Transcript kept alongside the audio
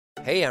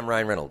Hey, I'm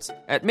Ryan Reynolds.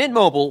 At Mint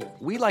Mobile,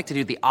 we like to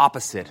do the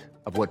opposite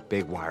of what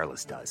Big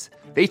Wireless does.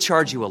 They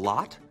charge you a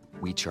lot,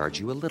 we charge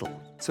you a little.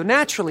 So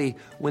naturally,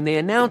 when they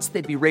announced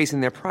they'd be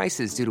raising their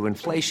prices due to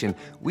inflation,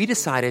 we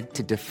decided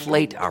to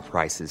deflate our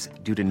prices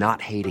due to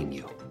not hating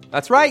you.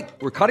 That's right.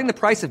 We're cutting the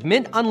price of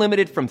Mint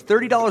Unlimited from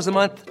 $30 a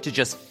month to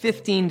just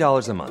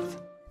 $15 a month.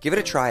 Give it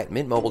a try at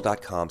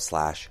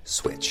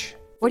mintmobile.com/switch.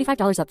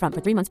 $45 up front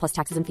for 3 months plus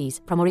taxes and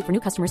fees. Promo rate for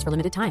new customers for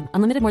limited time.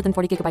 Unlimited more than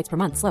 40 gigabytes per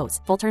month.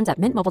 Slows full terms at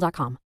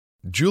mintmobile.com.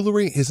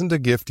 Jewelry isn't a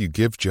gift you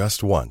give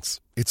just once.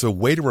 It's a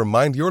way to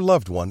remind your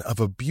loved one of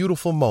a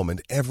beautiful moment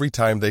every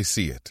time they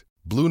see it.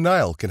 Blue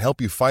Nile can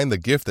help you find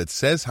the gift that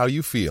says how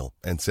you feel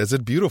and says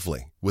it beautifully,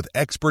 with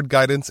expert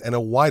guidance and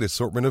a wide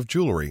assortment of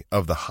jewelry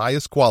of the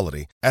highest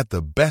quality at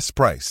the best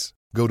price.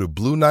 Go to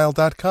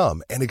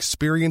BlueNile.com and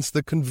experience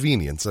the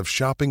convenience of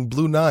shopping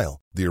Blue Nile,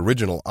 the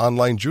original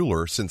online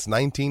jeweler since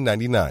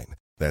 1999.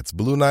 That's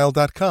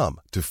BlueNile.com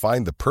to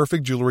find the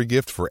perfect jewelry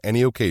gift for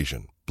any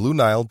occasion.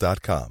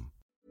 BlueNile.com.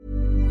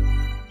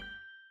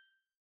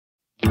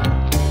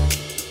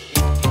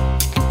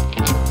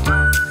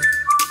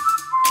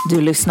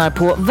 Du lyssnar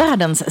på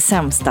världens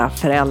sämsta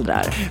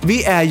föräldrar.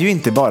 Vi är ju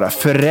inte bara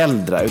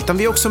föräldrar, utan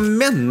vi är också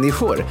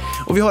människor.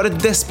 Och vi har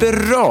ett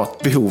desperat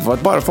behov av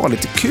att bara få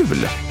lite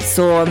kul.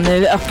 Så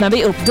nu öppnar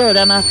vi upp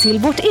dörrarna till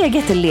vårt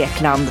eget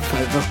lekland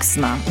för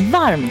vuxna.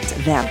 Varmt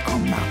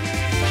välkomna.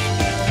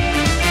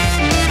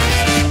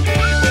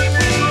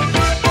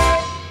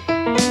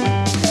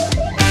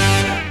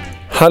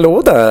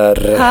 Hallå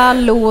där!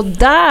 Hallå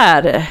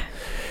där!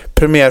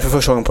 Premiär för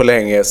första gången på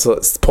länge så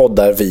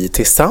poddar vi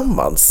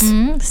tillsammans.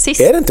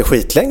 Sist. Är det inte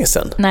skitlänge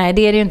sedan? Nej,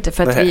 det är det ju inte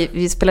för att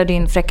vi spelade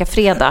in Fräcka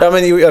Fredag. Ja,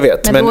 men jag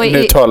vet. Men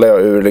nu talar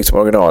jag ur liksom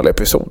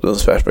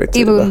originalepisodens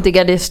perspektiv.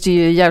 Ibundigades det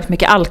ju jävligt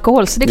mycket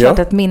alkohol, så det är klart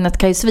att minnet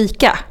kan ju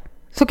svika.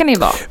 Så kan det ju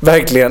vara.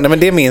 Verkligen, nej men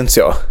det minns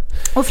jag.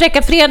 Och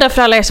Fräcka Fredag,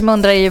 för alla er som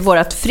undrar, är ju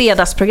vårt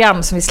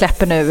fredagsprogram som vi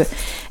släpper nu.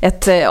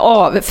 Ett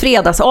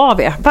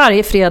fredags-AV.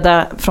 Varje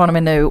fredag från och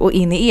med nu och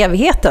in i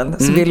evigheten.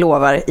 Som vi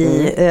lovar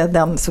i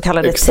den så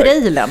kallade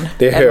trailern.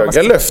 Det är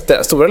höga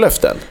löften, stora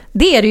löften.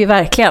 Det är det ju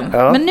verkligen.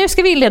 Ja. Men nu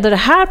ska vi inleda det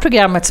här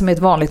programmet som är ett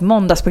vanligt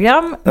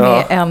måndagsprogram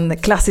med en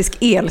klassisk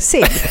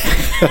elsig.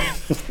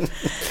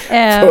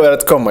 För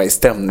att komma i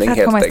stämning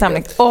helt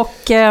enkelt.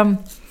 Och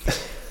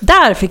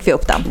där fick vi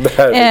upp den.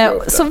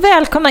 Så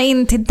välkomna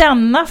in till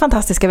denna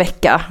fantastiska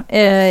vecka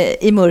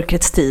i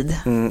mörkrets tid.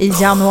 I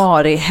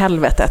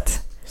januari-helvetet.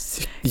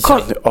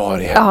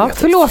 Januari-helvetet. Ja,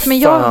 förlåt, men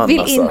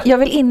jag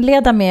vill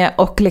inleda med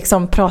och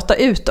liksom prata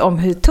ut om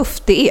hur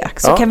tufft det är.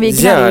 Så kan vi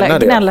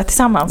gnälla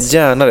tillsammans.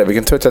 Gärna det, vi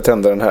kan ta ut att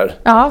tända den här.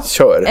 Ja.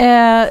 Kör.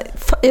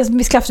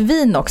 Vi ska haft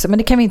vin också, men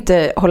det kan vi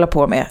inte hålla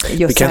på med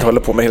just. Vi kan inte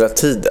hålla på med hela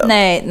tiden.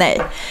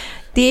 Nej.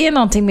 Det är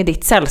någonting med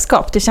ditt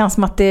sällskap. Det känns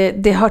som att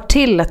det hör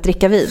till att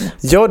dricka vin.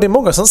 Ja, det är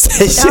många som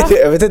säger det.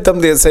 Jag vet inte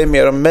om det säger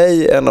mer om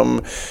mig än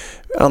om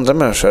andra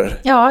människor.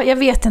 Ja, jag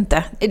vet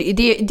inte.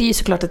 Det är ju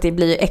såklart att det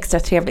blir extra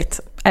trevligt.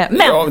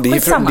 Men ja, det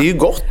är ju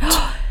gott.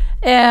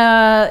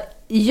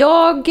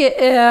 Jag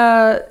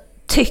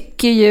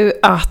tycker ju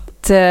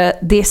att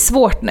det är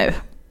svårt nu.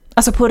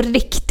 Alltså på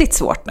riktigt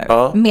svårt nu.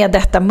 Med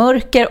detta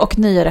mörker och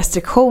nya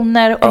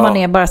restriktioner. Och man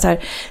är bara så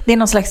här, det är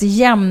någon slags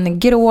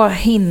jämngrå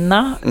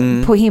hinna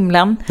på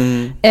himlen.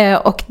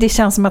 Och det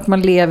känns som att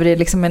man lever i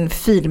liksom en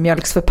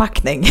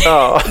filmjölksförpackning.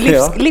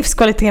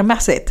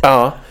 Livskvalitetmässigt.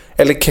 Ja,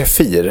 eller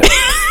kefir.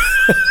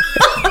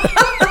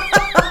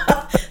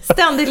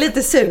 Ständigt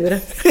lite sur.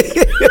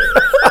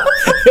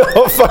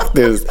 Ja,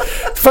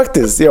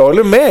 faktiskt. Jag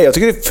håller med. Jag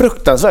tycker det är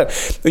fruktansvärt.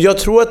 Jag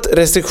tror att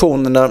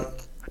restriktionerna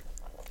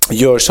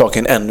gör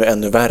saken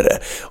ännu värre.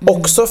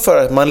 Också för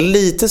att man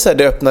lite så här,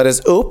 det öppnades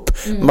upp.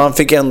 Man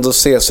fick ändå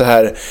se så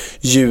här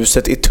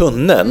ljuset i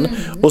tunneln.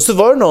 Och så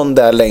var det någon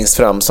där längst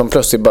fram som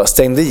plötsligt bara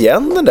stängde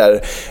igen den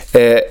där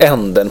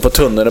änden på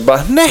tunneln och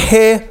bara,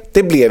 nej,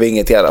 det blev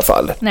inget i alla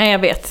fall. Nej, jag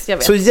vet.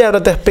 Så jävla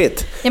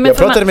deppigt. Ja, jag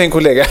pratade med en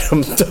kollega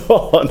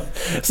häromdagen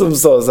som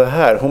sa så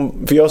här,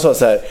 för jag sa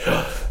så här,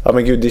 ja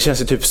men gud, det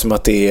känns ju typ som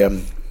att det är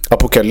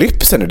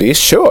apokalypsen nu, det är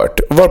kört.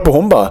 Och varpå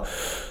hon bara,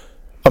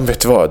 ja men vet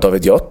du vad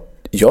David,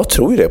 jag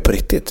tror ju det på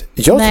riktigt.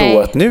 Jag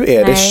tror att nu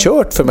är det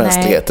kört för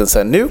mänskligheten. Så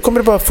här, nu kommer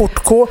det bara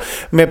fortgå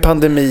med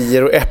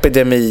pandemier och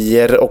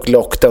epidemier och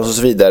lockdowns och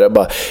så vidare. Och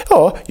bara,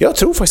 ja, jag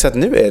tror faktiskt att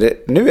nu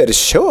är det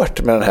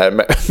kört med den här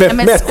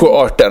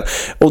människoarten.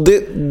 Och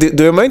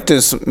då är man ju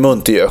inte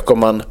muntergök om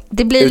man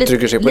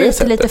uttrycker sig på det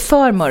sättet. Lite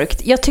för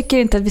mörkt. Jag tycker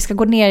inte att vi ska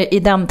gå ner i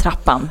den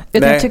trappan.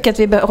 Utan jag tycker att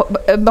vi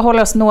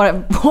behåller oss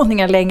några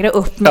våningar längre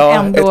upp.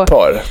 Men ändå, ett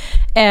par.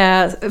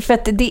 För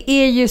att det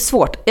är ju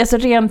svårt. Alltså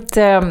rent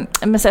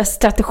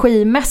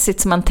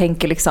strategimässigt som man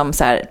tänker liksom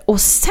så här,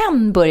 och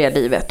sen börjar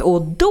livet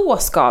och då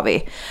ska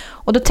vi.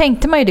 Och då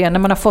tänkte man ju det när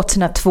man har fått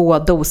sina 2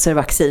 doser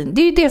vaccin.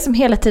 Det är ju det som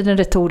hela tiden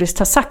retoriskt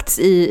har sagts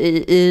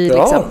i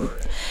liksom,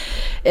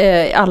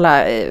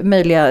 alla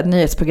möjliga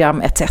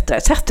nyhetsprogram etc.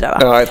 Va?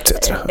 Ja,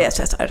 etc.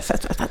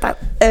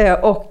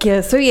 Och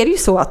så är det ju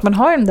så att man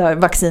har den där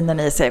vaccinen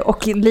i sig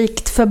och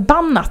likt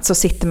förbannat så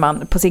sitter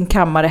man på sin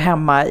kammare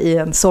hemma i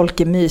en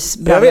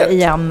solkemysbralla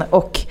igen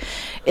och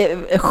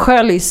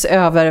sköljs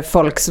över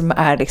folk som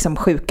är liksom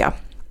sjuka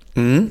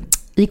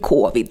i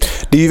covid.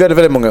 Det är ju väldigt,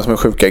 väldigt många som är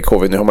sjuka i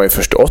covid, nu har man ju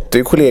förstått. Det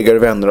är kollegor,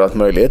 vänner och allt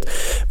möjligt.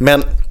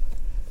 Men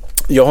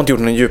jag har inte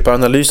gjort någon djupare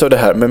analys av det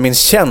här, men min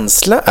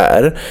känsla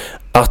är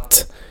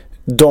att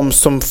de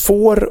som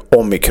får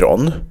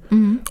omikron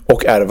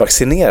och är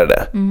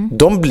vaccinerade,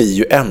 de blir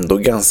ju ändå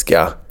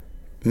ganska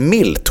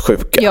milt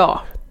sjuka.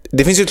 Ja.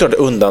 Det finns ju klart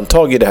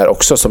undantag i det här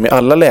också, som i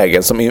alla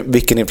lägen, som i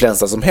vilken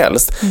influensa som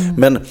helst.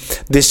 Men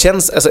det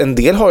känns, alltså en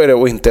del har ju det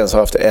och inte ens har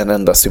haft en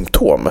enda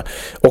symptom.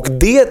 Och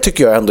det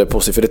tycker jag ändå är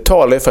positivt, för det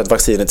talar ju för att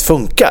vaccinet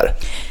funkar.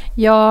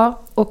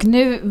 Ja, och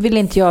nu vill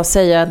inte jag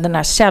säga den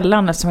här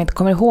källan som jag inte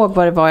kommer ihåg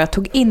vad det var jag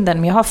tog in den,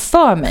 men jag har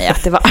för mig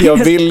att det var... Jag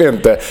vill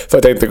inte, för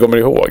att jag inte kommer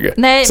ihåg.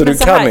 Nej, så du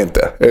så kan här,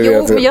 inte.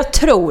 Jo, men jag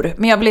tror,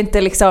 men jag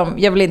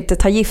vill inte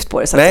ta gift på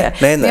det så att säga.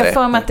 Nej. Men jag har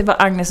för mig att det var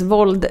Agnes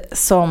Wold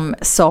som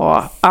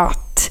sa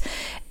att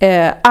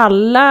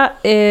alla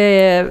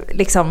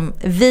liksom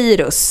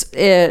virus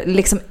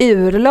liksom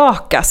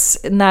urlakas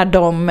när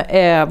de,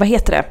 vad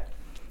heter det?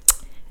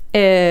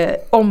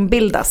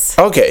 Ombildas.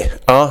 Okej.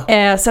 Ja.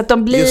 Så att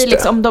de blir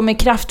liksom, om de är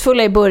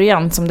kraftfulla i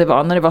början som det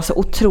var när det var så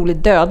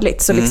otroligt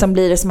dödligt, så liksom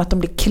blir det som att de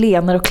blir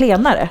klenare och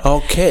klenare.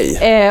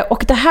 Okej.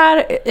 Och det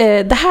här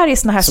är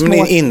såna här som små...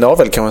 en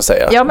inavel kan man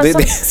säga. Ja, men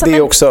det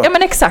är också... Ja,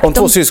 men exakt. Om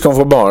två syskon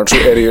får barn så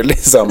är det ju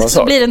lite samma sak.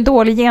 Så blir det en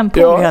dålig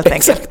genpool helt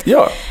enkelt. Exakt.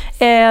 Ja.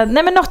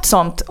 Nej, men något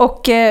sånt.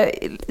 Och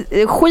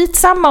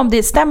skitsamma om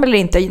det stämmer eller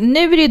inte.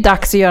 Nu är det ju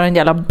dags att göra en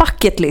jävla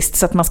bucket list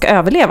så att man ska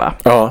överleva.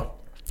 Ja.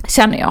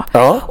 Känner jag.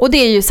 Ja. Och det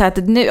är ju så att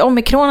nu,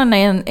 omikronen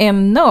är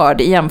en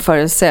nörd i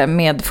jämförelse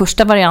med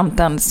första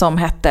varianten som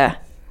hette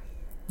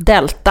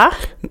Delta.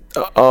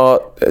 Ja,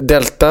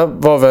 Delta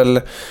var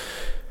väl...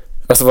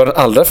 Alltså var den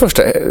allra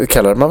första,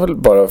 kallar man väl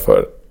bara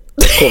för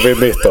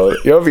covid-19?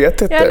 Jag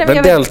vet inte. Ja,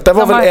 men Delta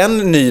var väl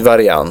en ny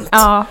variant.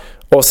 Ja.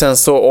 Och sen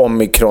så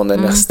omikron är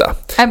nästa.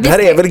 Det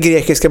här är väl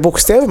grekiska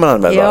bokstäver man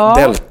använder? Ja.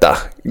 Delta,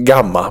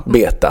 gamma,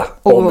 beta,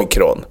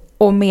 omikron.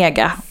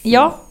 Omega.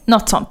 Ja,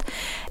 något sånt.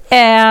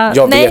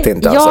 Jag vet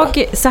inte alltså.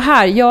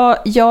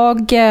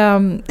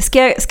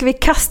 Ska vi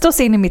kasta oss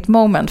in i mitt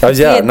moment? Ja,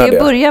 för det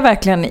börjar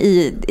verkligen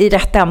i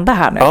rätt ända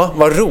här nu. Ja,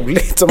 vad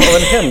roligt. Som av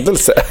en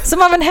händelse.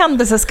 Som av en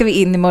händelse ska vi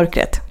in i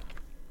mörkret.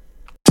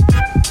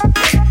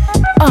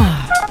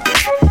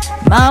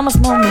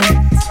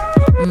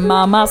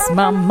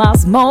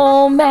 Mammas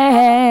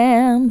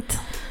moment.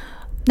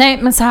 Nej,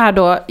 men så här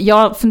då. Jag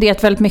har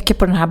funderat väldigt mycket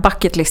på den här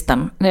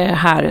bucketlisten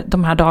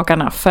de här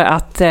dagarna. För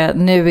att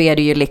nu är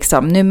det ju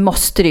liksom, nu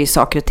måste det ju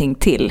saker och ting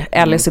till.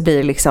 Eller så blir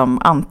det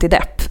liksom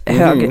antidepp.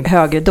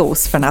 Högre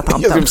dos för den här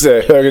tanten. Jag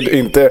skulle säga,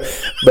 inte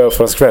börja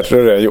från scratch, det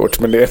har jag gjort.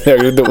 Men det är en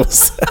högre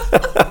dos.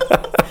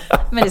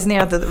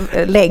 Medicinerat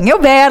länge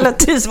och väl.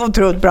 Tills var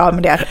otroligt bra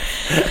med det.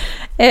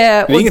 Det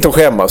är inget att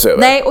skämmas över.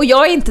 Nej, och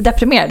jag är inte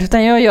deprimerad,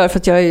 utan jag gör för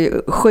att jag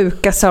har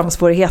sjuka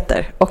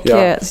sömnsvårigheter. Och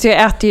så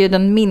jag äter ju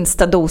den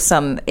minsta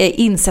dosen,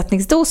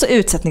 insättningsdos och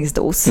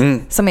utsättningsdos,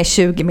 som är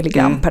 20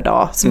 milligram per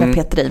dag, som jag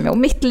petar i mig. Och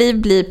mitt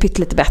liv blir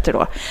pyttelite bättre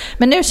då.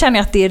 Men nu känner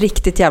jag att det är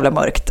riktigt jävla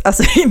mörkt,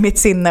 alltså i mitt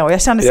sinne. Och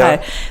jag känner så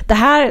här,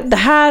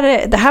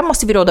 det här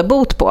måste vi råda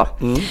bot på.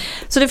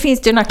 Så det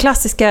finns ju några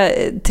klassiska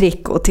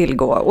trick att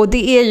tillgå. Och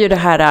det är ju det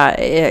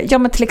här,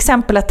 men till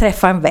exempel att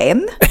träffa en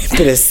vän.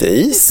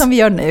 Precis. Som vi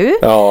gör nu.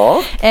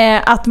 Ja.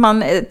 Att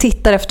man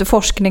tittar efter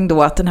forskning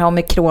då att den här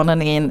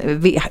omikronen är en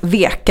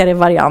vekare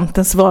variant,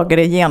 en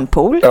svagare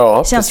genpool. Ja,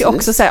 känns precis. ju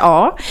också så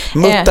här,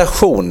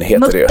 mutation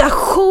heter det.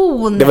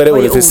 Mutation. Det var det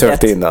ordet vi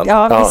sökte innan.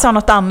 Ja, vi sa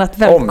något annat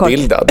väldigt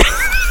ombildad.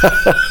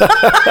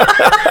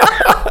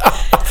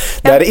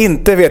 Det här är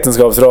inte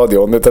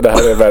Vetenskapsradion, utan det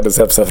här är världens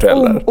sämsta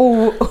föräldrar.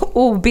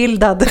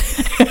 Obildad.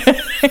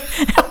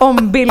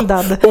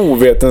 Ombildad.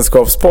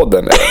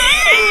 Ovetenskapspodden.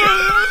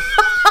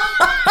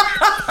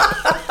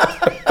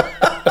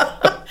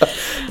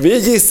 Vi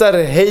gissar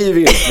hej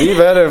vilt. Vi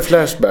är en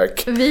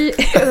flashback.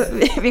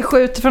 Vi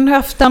skjuter från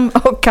höften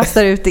och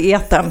kastar ut i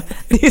eten.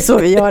 Det är så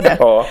vi gör det.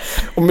 Ja,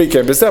 och vi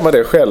kan bestämma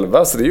det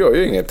själva, så det gör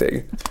ju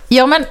ingenting.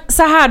 Ja, men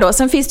så här då.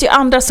 Sen finns det ju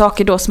andra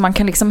saker då som man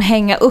kan liksom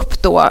hänga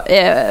upp då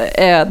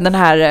den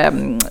här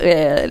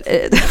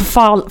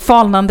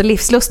falnande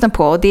livslusten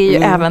på. Och det är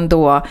ju även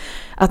då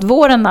att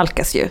våren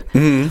nalkas ju.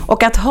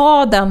 Och att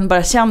ha den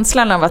bara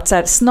känslan av att så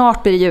här,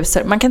 snart blir det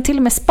ljusare. Man kan till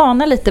och med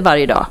spana lite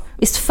varje dag.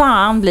 Visst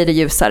fan blir det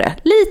ljusare.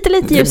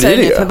 Lite ljusare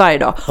nu för varje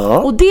dag. Ja.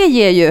 Och det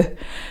ger ju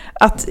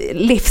att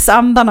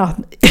livsandarna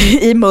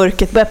i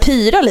mörkret börjar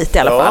pyra lite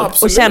i alla fall.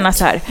 Absolut. Och känna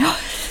så här.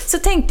 Så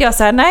tänkte jag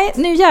så här, nej,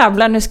 nu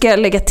jävlar, nu ska jag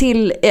lägga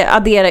till,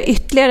 addera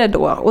ytterligare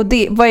då. Och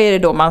vad är det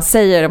då man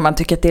säger om man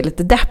tycker att det är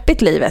lite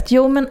deppigt livet?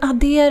 Jo, men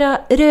addera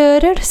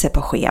rörelse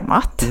på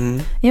schemat.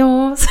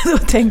 Ja, så då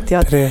tänkte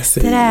jag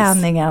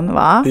träningen,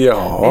 va?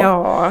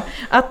 Ja.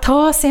 Att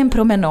ta sig en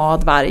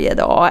promenad varje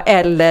dag.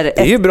 Eller det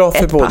är ju bra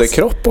för både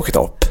kropp och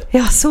knopp.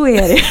 Ja, så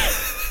är det.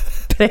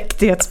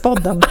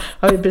 Präktighetspodden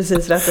har vi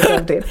precis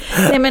rättat till.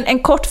 Nej, men en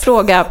kort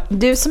fråga.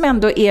 Du som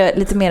ändå är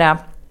lite mera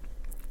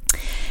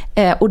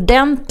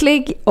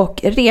ordentlig och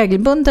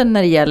regelbunden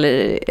när det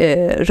gäller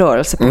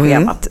rörelse på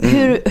schemat.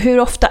 Hur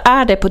ofta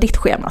är det på ditt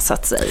schema så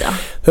att säga?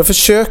 Jag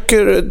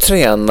försöker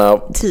träna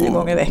 10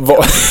 gånger i veckan.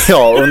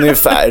 Ja,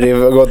 ungefär. Det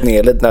har gått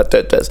ner lite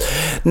naturligtvis.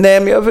 Nej,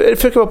 men jag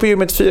försöker vara på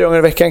gymmet 4 gånger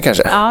i veckan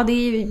kanske. Ja, det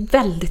är ju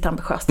väldigt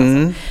ambitiöst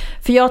alltså.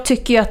 För jag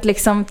tycker ju att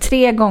liksom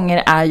 3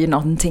 gånger är ju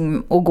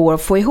någonting att gå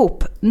och få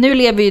ihop. Nu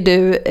lever ju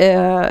du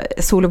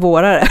sol- och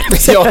vårare.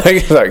 Ja,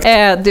 exakt.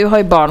 Du har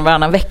ju barn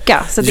varannan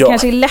vecka. Så det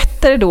kanske är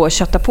lättare då att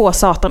kötta på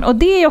satan. Och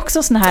det är ju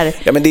också sån här...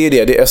 Ja, men det är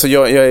ju det. Alltså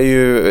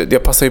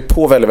jag passar ju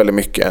på väldigt, väldigt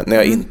mycket när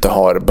jag inte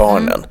har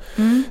barnen.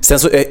 Sen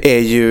så är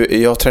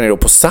ju... Jag tränar då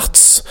på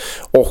Sats.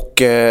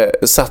 Och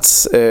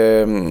Sats...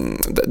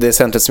 det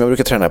centret som jag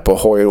brukar träna på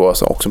har ju då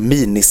också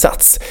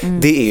minisats.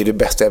 Det är ju det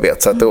bästa jag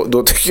vet. Så att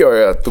då tycker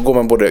jag att då går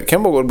man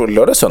kan man gå både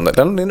lördag och söndag.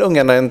 Den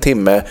ungarna en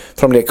timme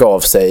för de leka av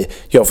sig.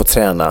 Jag får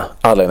träna.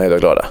 Alla är nöjda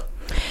och glada.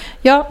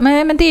 Ja,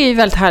 men det är ju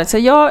väldigt härligt.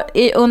 Så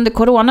under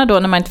corona då,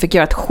 när man inte fick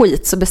göra ett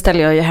skit, så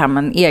beställde jag ju hem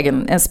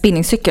en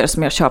spinningcykel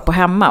som jag kör på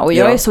hemma. Och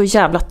jag är så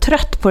jävla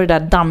trött på det där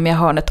dammiga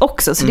hörnet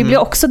också. Så det blir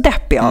också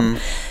deppig av.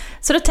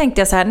 Så då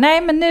tänkte jag så här,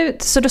 nej men nu,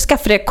 så då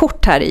skaffade jag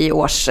kort här i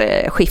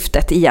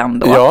årsskiftet igen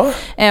då.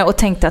 Ja. Och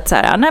tänkte att så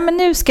här, nej men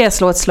nu ska jag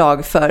slå ett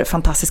slag för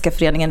fantastiska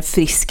föreningen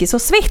Friskis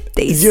och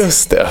Svettis.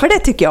 Just det. För det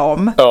tycker jag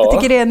om. Ja. Jag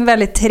tycker det är en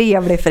väldigt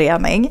trevlig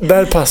förening.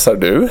 Där passar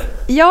du.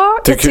 Ja.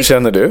 Hur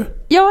känner du?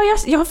 Ja,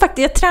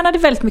 jag tränade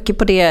väldigt mycket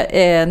på det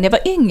när jag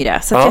var yngre.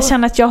 Så att jag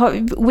känner att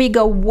we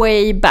go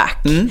way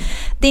back.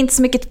 Det är inte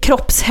så mycket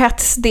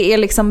kroppshets. Det är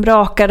liksom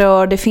raka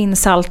rör, det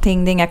finns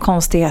allting. Det är inga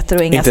konstigheter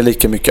och inga... Inte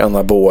lika mycket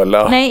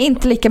anabola. Nej,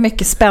 inte lika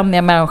mycket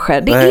spänniga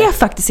människor. Det är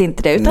faktiskt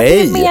inte det. Utan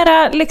det är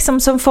mera liksom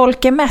som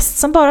folk är mest,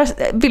 som bara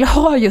vill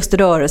ha just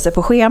rörelse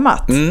på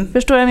schemat.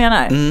 Förstår du vad jag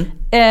menar?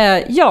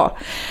 Ja.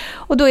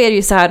 Och då är det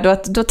ju så här,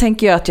 då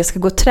tänker jag att jag ska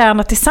gå och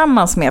träna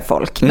tillsammans med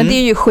folk. Men det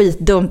är ju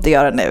skitdumt att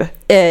göra nu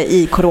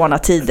i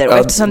coronatider. Och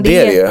eftersom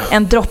det är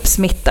en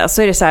droppsmitta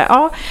så är det så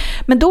här,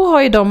 men då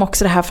har ju de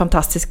också det här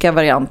fantastiska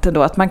varianten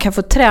då, att man kan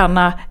få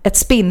träna ett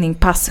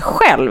spinningpass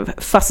själv,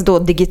 fast då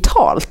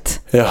digitalt.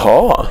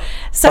 Jaha,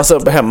 så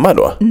alltså hemma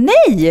då?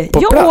 Nej,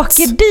 jag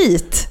åker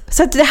dit.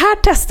 Så att det här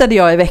testade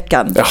jag i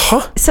veckan.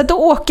 Jaha. Så då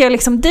åker jag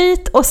liksom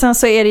dit och sen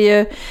så är det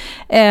ju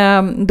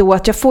då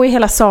att jag får ju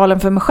hela salen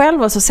för mig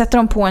själv och så sätter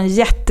de på en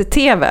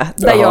jätte-tv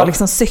där jag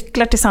liksom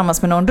cyklar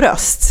tillsammans med någon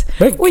röst.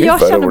 Och jag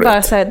känner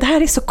bara så här, det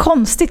här är så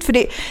konstigt för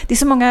det är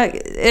så många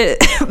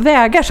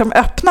vägar som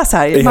öppnas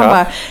här. Man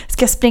bara,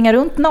 ska jag springa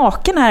runt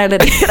naken här eller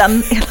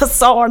hela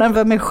salen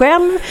för mig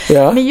själv?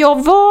 Ja. Men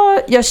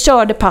jag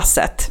körde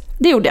passet.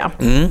 Det gjorde jag.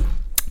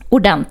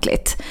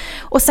 Ordentligt.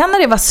 Och sen när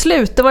det var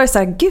slut, då var det så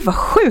här, gud vad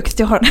sjukt,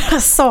 jag har den här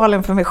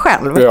salen för mig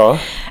själv. Ja.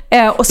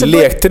 Och så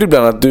lekte du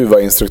ibland att du var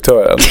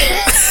instruktören?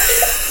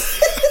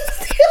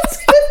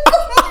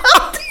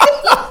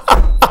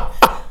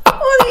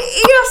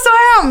 Det är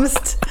så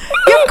hemskt.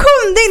 Jag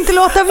kunde inte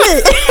låta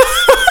bli.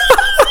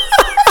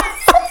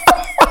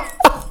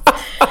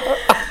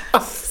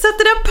 Så att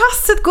det där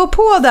passet går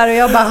på där och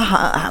jag bara,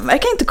 han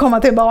verkar inte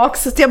komma tillbaka.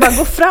 Så jag bara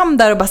går fram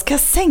där och bara, ska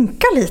jag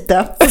sänka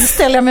lite? Och så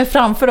ställer jag mig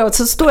framför och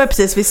så står jag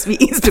precis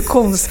vid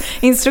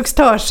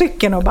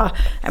instruktörscykeln och bara,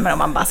 men om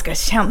man bara ska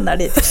känna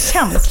lite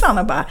känslan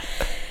och bara...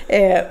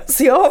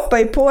 Så jag hoppar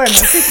ju på den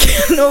här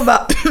cykeln och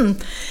bara,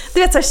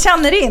 du vet så här,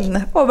 känner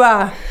in och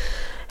bara...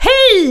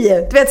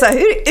 Hej! Du vet så här,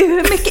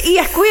 hur mycket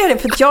eko är det?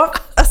 För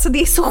att alltså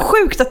det är så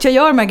sjukt att jag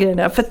gör de här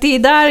grejerna. För att det är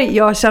där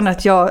jag känner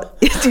att jag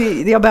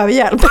behöver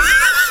hjälp.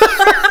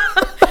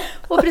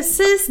 Och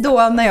precis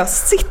då när jag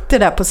sitter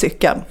där på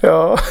cykeln,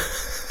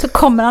 så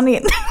kommer han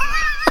in.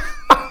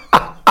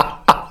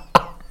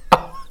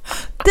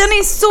 Den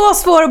är så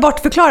svår att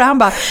bortförklara. Han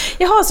bara,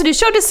 jaha, så du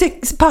körde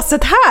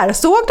passet här?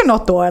 Såg du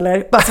något då?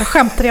 Eller bara så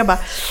skämtade jag bara.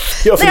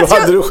 Ja, för då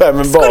hade du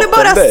skärmen bakom dig.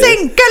 Skulle bara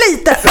sänka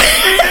lite.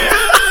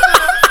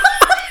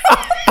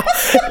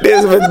 Det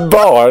är som ett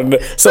barn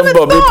som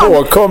bara blir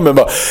påkommen.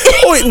 Bara,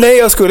 oj, nej,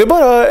 jag skulle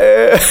bara...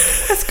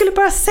 Jag skulle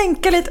bara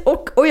sänka lite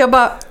och jag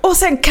bara... Och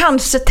sen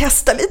kanske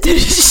testa lite hur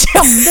det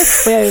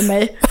kändes för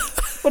mig.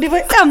 Och det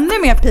var ännu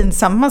mer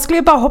pinsamt. Man skulle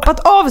ju bara hoppat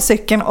av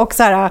cykeln och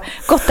så här,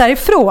 gått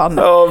därifrån.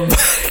 Ja,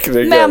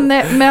 verkligen.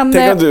 Men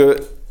tänk om du...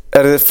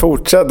 Är det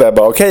fortsatt där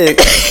bara? Okej,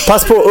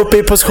 pass på, upp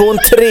i position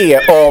 3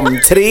 om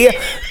 3,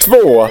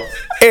 2,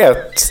 1.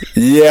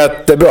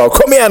 Jättebra.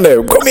 Kom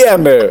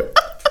igen nu.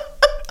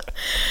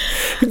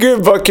 Gud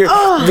vad kul.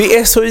 Vi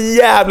är så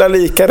jävla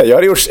lika där. Jag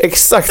hade gjort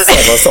exakt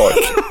samma sak.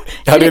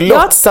 Jag hade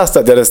låtsats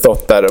att jag hade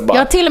stått där och bara...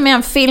 Jag har till och med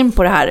en film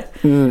på det här.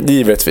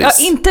 Givetvis. Ja,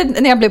 inte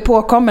när jag blev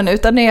påkommen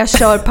utan när jag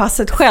kör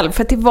passet själv.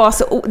 För att det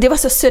var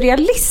så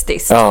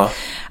surrealistiskt. Ja.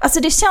 Alltså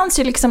det känns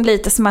ju liksom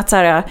lite som att så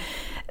här,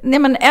 Nej,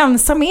 men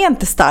ensam är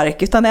inte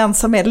stark, utan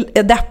ensam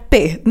är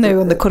deppig nu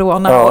under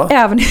corona. Och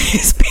även i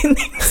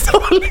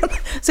spinningsalen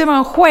så är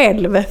man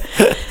själv.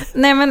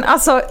 Nej, men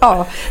alltså,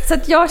 ja. Så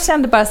att jag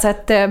kände bara så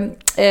att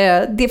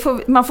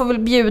man får väl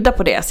bjuda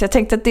på det. Så jag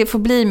tänkte att det får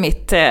bli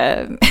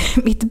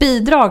mitt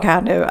bidrag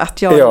här nu.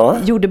 Att jag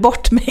gjorde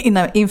bort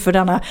mig inför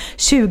denna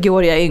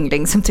 20-åriga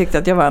yngling som tyckte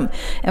att jag var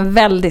en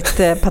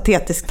väldigt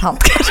patetisk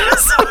tant kanske.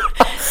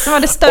 Som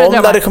hade större Om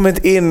det hade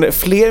kommit in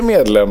fler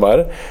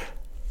medlemmar,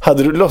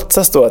 hade du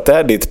låtsats då att det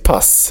är ditt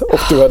pass och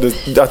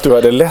att du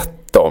hade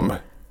lett dem?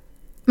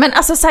 Men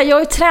alltså så här, jag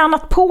har ju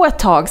tränat på ett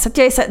tag, så att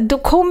jag är så här, då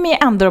kommer ju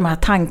ändå de här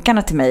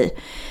tankarna till mig.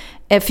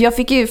 För jag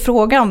fick ju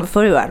frågan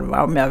förr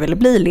om jag ville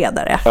bli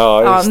ledare.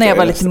 När jag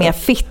var lite mer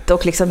fit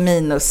och liksom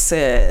minus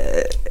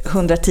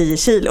 110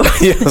 kilo.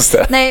 Just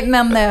det. Nej,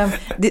 men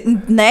det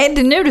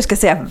är nu du ska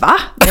säga, va?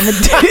 Nej, men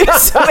du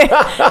som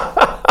är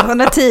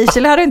 110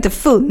 kilo hade inte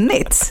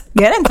funnits.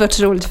 Det hade inte varit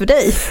så roligt för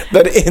dig. Det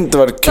hade inte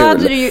varit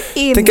kul.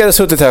 Tänk att jag hade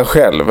suttit här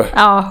själv.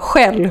 Ja,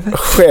 själv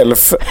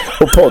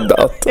och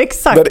poddat.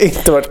 Exakt. Det hade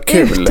inte varit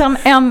kul. Utan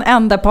en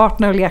enda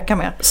partner att leka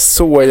med.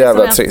 Så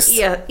jävla trist.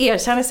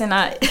 Erkänner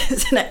sina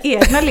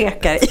egna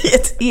lekar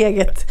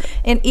i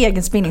en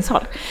egen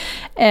spinningshall.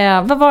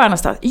 Vad var jag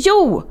någonstans?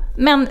 Jo,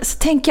 men så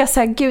tänker jag så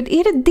här, gud,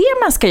 är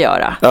det man ska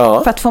göra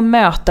för att få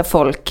möta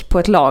folk på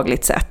ett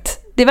lagligt sätt?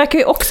 Det verkar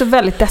ju också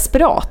väldigt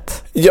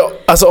desperat. Ja,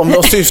 alltså om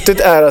syftet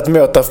är att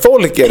möta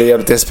folk är det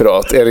jävligt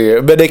desperat. Är det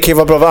ju. Men det kan ju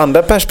vara bra av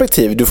andra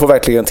perspektiv. Du får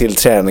verkligen till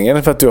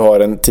träningen för att du har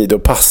en tid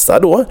att passa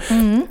då.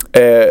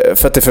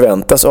 För att det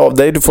förväntas av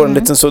dig. Du får en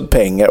liten sudd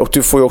pengar och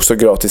du får ju också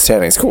gratis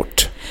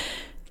träningskort.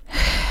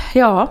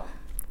 Ja.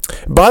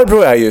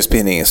 Barbro är ju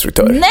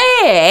spinninginstruktör.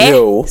 Nej!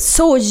 Jo.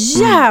 Så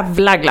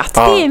jävla glatt.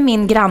 Det är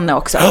min granne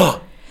också.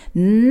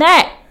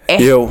 Nej!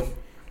 Jo.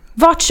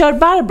 Vart kör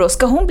Barbro?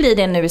 Ska hon bli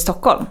det nu i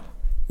Stockholm?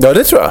 Ja,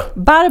 det tror jag.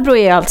 Barbro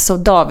är alltså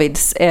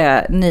Davids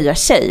nya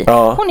tjej.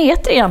 Ja. Hon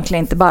heter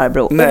egentligen inte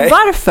Barbro. Nej. Och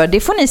varför? Det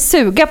får ni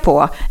suga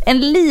på en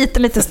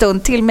liten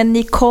stund till, men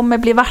ni kommer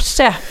bli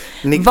varse.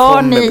 Ni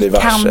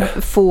kan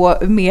få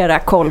mera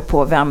koll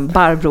på vem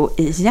Barbro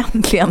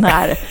egentligen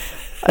är.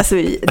 Alltså,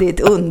 det är ett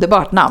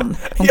underbart namn.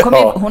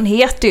 Hon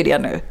heter ju det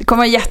nu. Det kommer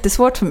vara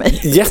jättesvårt för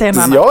mig.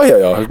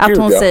 Att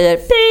hon säger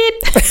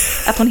pip.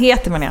 Att hon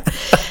heter man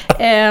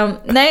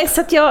nej,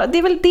 så att det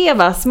är väl det,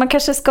 va? Så man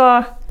kanske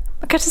ska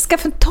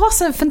ta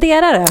sig en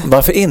funderare.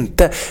 Varför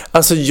inte?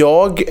 Alltså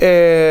jag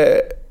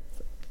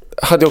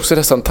hade också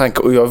nästan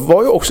tanke, och jag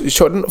var ju också,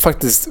 körde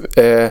faktiskt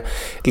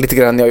lite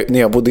grann när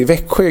jag bodde i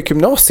Växjö i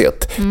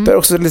gymnasiet. Där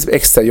också lite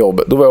extra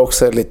jobb. Då var jag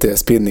också lite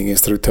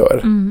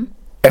spinninginstruktör.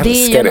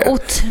 Det är en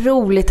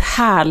otroligt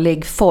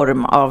härlig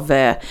form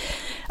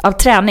av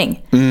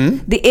träning.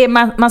 Det är,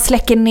 man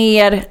släcker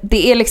ner.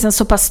 Det är liksom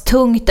så pass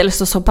tungt eller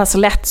så pass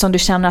lätt som du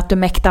känner att du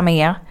mäktar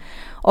med.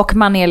 Och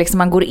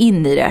man går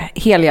in i det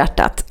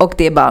helhjärtat. Och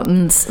det är bara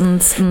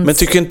Men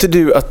tycker inte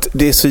du att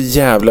det är så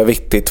jävla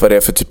viktigt vad det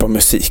är för typ av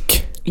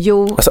musik?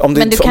 Jo, alltså, om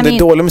det är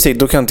dålig musik,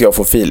 då kan inte jag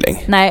få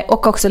feeling. Nej,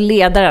 och också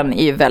ledaren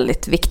är ju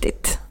väldigt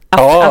viktigt.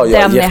 Att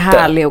den är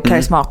härlig och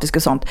karismatisk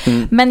och sånt.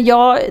 Men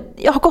jag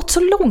har gått så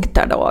långt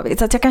där, David,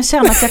 så att jag kan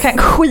känna att jag kan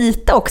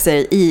skita också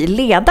i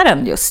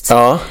ledaren just.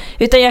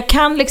 Utan jag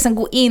kan liksom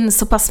gå in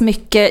så pass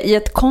mycket i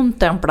ett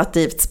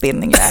kontemplativt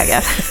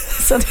spinningläge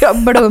så att jag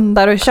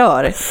blundar och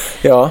kör.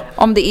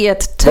 Om det är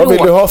ett tråk. Vad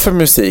vill du ha för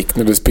musik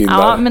när du spinnar?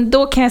 Ja, men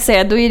då kan jag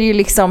säga, då är det ju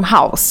liksom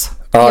house.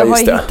 Jag har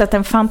ju hittat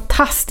en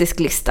fantastisk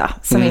lista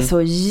som är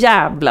så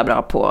jävla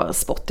bra på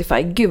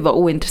Spotify. Gud vad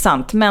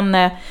ointressant.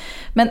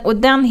 Men och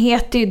den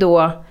heter ju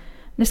då,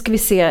 nu ska vi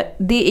se,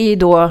 det är ju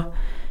då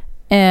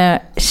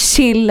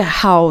Chill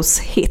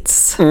House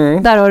Hits.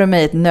 Där har du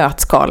med ett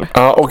nötskal.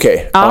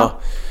 Okej.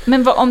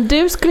 Men om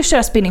du skulle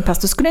köra spinningpass,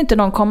 då skulle inte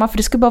någon komma, för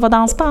det skulle bara vara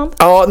dansband.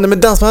 Nej, men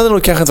dansband hade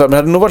nog kanske inte varit, men det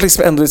hade nog varit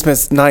liksom ändå lite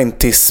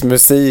 90s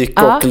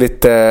musik och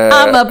lite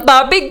I'm a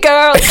Barbie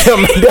girl. Ja,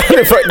 men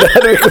det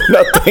hade vi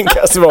kunnat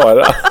tänkas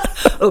vara.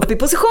 Upp i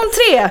position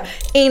 3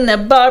 in a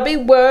Barbie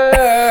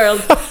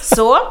world.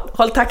 Så,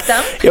 håll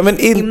takten. Ja, men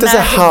inte så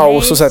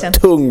house och så här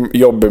tung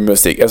jobbig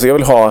musik. Alltså jag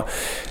vill ha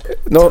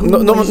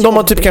någon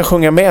man typ kan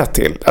sjunga med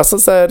till. Alltså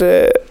så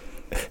här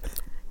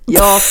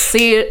jag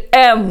ser 1,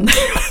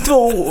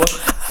 2,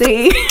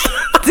 3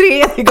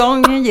 tredje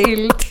gången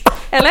gilt.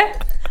 Eller?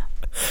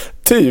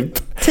 Typ.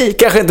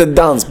 Kanske inte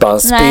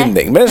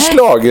dansbandsspinning, men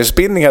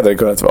schlagerspinning hade det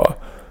kunnat vara.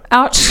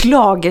 Ja,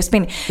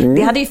 schlagerspinning.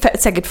 Det hade ju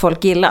säkert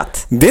folk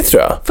gillat. Det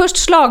tror jag. Först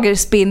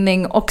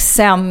schlagerspinning och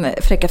sen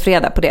Fräcka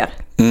fredag på det.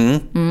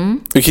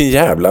 Vilken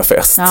jävla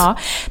fest. Ja.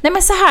 Nej,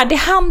 men så här, det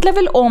handlar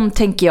väl om,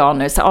 tänker jag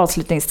nu så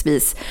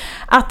avslutningsvis,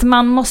 att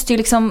man måste ju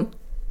liksom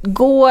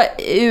gå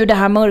ur det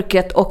här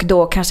mörkret och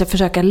då kanske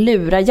försöka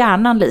lura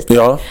hjärnan lite.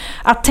 Ja.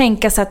 Att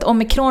tänka sig att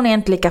omikron är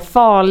inte lika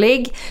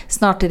farlig,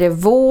 snart är det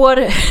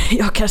vår,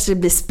 jag kanske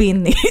blir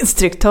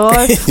spinninginstruktör,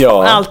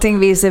 Ja. allting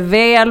vill sig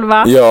väl,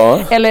 va? Ja.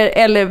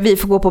 Eller vi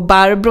får gå på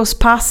Barbros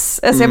pass.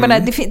 Alltså jag menar,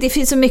 det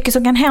finns så mycket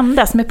som kan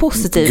hända som är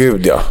positivt.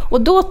 Gud, ja.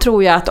 Och då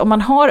tror jag att om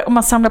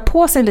man samlar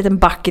på sig en liten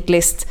bucket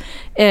list,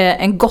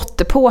 en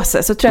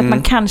gottepåse, så tror jag att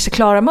man kanske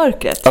klarar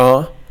mörkret.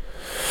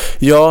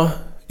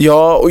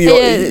 Ja, och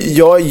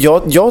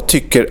jag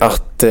tycker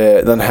att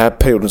den här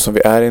perioden som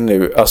vi är i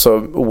nu,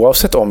 alltså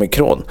oavsett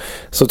omikron,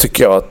 så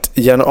tycker jag att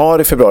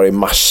januari, februari,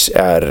 mars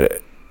är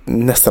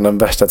nästan den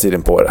värsta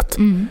tiden på året.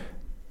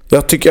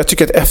 Jag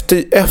tycker att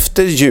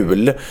efter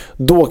jul,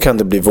 då kan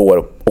det bli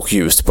vår och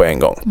ljus på en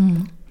gång.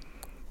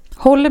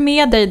 Håller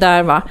med dig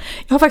där, va?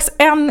 Jag har faktiskt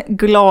en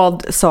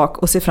glad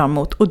sak att se fram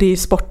emot, och det är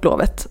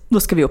sportlovet. Då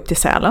ska vi upp till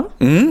Sälen.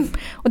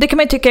 Och det kan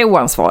man ju tycka är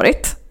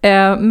oansvarigt.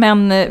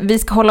 Men vi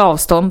ska hålla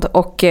avstånd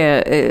och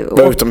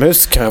vara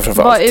utomhus, kan jag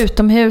framförallt. Vara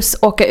utomhus,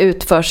 åka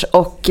utförs,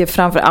 och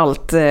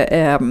framförallt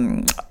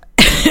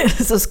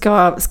så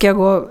ska jag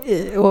gå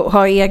och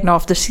ha egna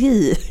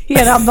afterski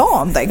hela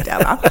dagen, tänkte jag,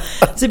 va?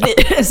 Så det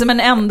blir som en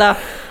enda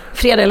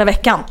fredag hela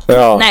veckan.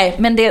 Ja. Nej,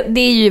 men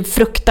det är ju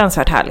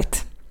fruktansvärt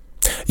härligt.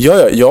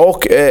 Ja, jag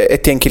och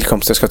ett gäng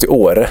killkompisar ska till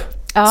Åre.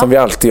 Som vi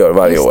alltid gör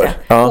varje år.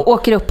 Ja. Och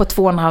åker upp på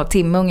 2,5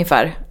 timme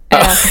ungefär.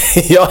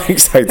 Ja,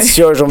 exakt.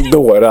 Kör som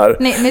dårar.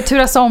 Ni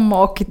turas om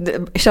och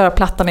köra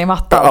plattan i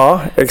mattan.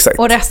 Ja, exakt.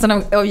 Och resten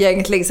av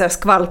gänget ligger så här,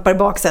 skvalpar i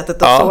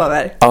baksätet och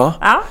sover. Ja.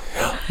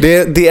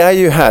 Det är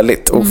ju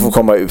härligt att få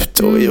komma ut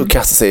och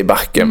kasta sig i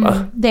backen.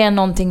 Va? Det är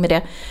någonting med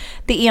det.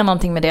 Det är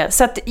någonting med det.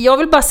 Så att jag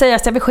vill bara säga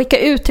att jag vill skicka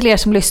ut till er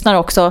som lyssnar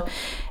också.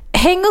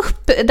 Häng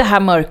upp det här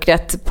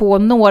mörkret på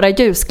några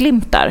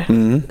ljusglimtar,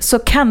 så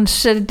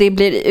kanske det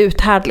blir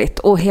uthärdligt,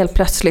 och helt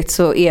plötsligt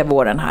så är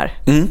våren här.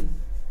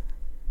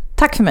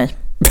 Tack för mig.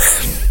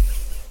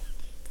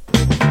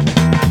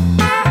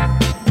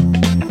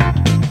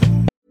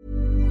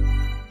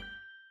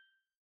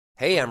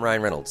 Hey, I'm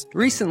Ryan Reynolds.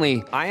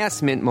 Recently, I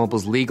asked Mint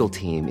Mobile's legal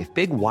team if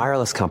big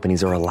wireless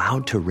companies are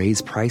allowed to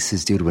raise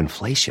prices due to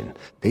inflation.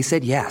 They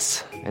said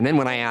yes. And then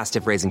when I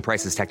asked if raising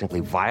prices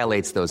technically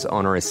violates those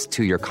onerous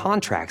 2-year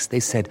contracts,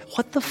 they said,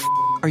 "What the f***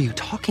 are you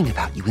talking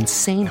about, you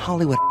insane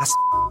Hollywood ass?"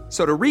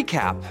 So to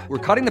recap,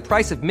 we're cutting the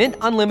price of Mint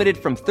Unlimited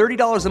from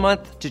 $30 a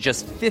month to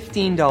just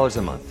 $15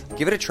 a month.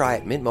 Give it a try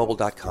at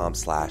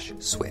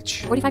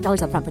mintmobile.com/switch.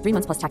 $45 up front for 3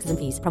 months plus taxes and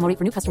fees. Promo rate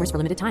for new customers for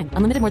limited time.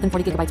 Unlimited more than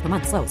 40 gigabytes per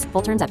month. Slows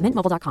full terms at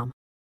mintmobile.com.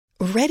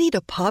 Ready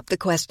to pop the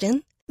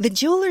question? The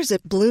jewelers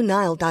at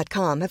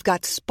BlueNile.com have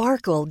got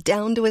sparkle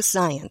down to a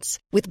science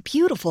with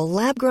beautiful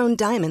lab-grown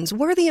diamonds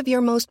worthy of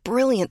your most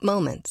brilliant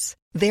moments.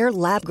 Their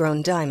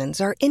lab-grown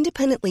diamonds are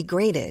independently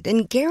graded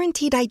and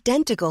guaranteed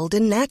identical to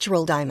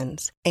natural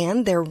diamonds.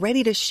 And they're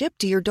ready to ship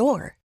to your door.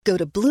 Go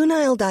to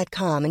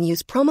BlueNile.com and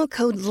use promo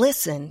code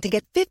LISTEN to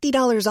get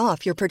 $50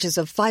 off your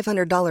purchase of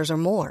 $500 or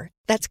more.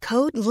 That's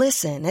code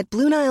LISTEN at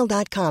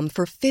BlueNile.com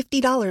for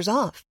 $50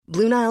 off.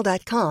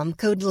 BlueNile.com,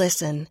 code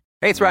LISTEN.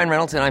 Hey, it's Ryan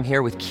Reynolds, and I'm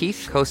here with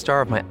Keith,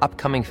 co-star of my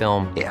upcoming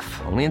film,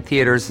 If, only in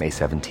theaters May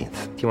 17th.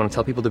 Do you want to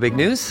tell people the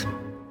big news?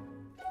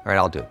 All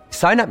right, I'll do it.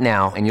 Sign up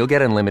now and you'll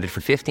get unlimited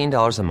for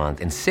 $15 a month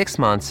and 6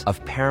 months of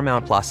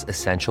Paramount Plus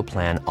Essential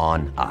Plan on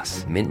us.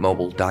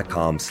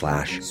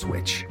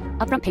 mintmobile.com/switch.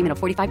 Upfront payment of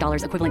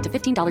 $45 equivalent to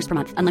 $15 per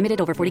month. Unlimited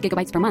over 40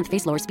 gigabytes per month.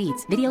 Face lower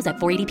speeds. Videos at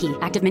 480p.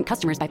 Active Mint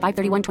customers by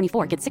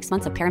 531.24 get 6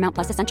 months of Paramount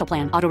Plus Essential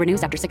Plan. Auto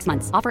renews after 6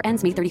 months. Offer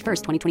ends May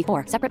 31st, 2024.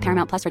 Separate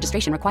Paramount Plus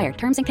registration required.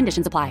 Terms and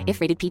conditions apply if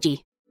rated PG.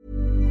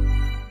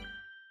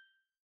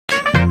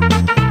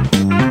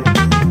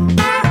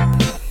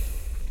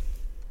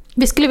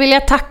 Vi skulle vilja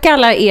tacka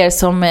alla er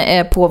som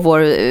på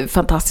vår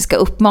fantastiska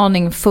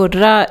uppmaning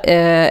förra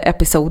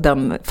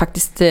episoden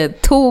faktiskt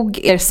tog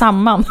er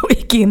samman och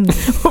gick in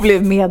och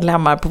blev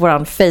medlemmar på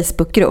vår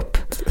Facebookgrupp.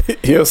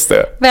 Just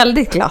det.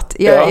 Väldigt glatt.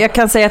 Jag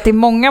kan säga att det är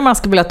många man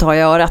skulle vilja ta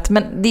i örat,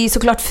 men det är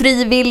såklart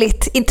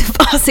frivilligt. Inte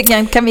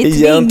fasiken kan vi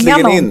tvinga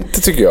egentligen någon.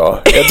 Inte, tycker jag.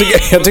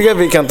 Jag tycker att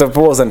vi kan ta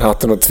på oss en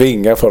hatten och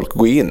tvinga folk att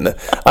gå in.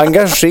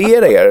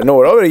 Engagera er.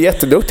 Några av er är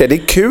jätteduktiga. Det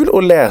är kul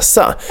att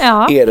läsa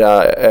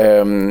era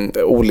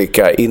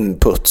olika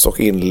inputs och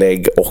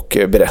inlägg och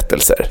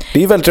berättelser.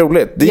 Det är väldigt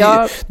roligt. Det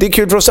är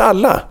kul för oss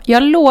alla.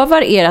 Jag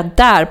lovar er att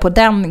där på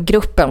den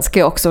gruppen ska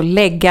jag också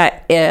lägga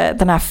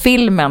den här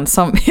filmen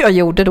som jag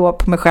gjorde då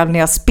på mig själv när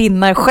jag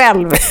spinnar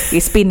själv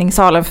i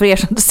spinningsalen, för er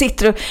som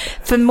sitter och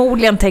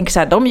förmodligen tänker så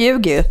här, de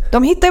ljuger ju.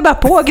 De hittar ju bara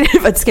på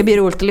grejer att det ska bli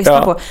roligt att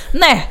lyssna på.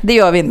 Nej, det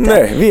gör vi inte.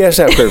 Nej, vi är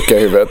så här sjuka i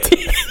huvudet.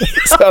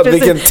 Så att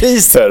vilken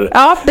teaser.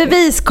 Ja,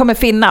 bevis kommer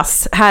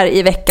finnas här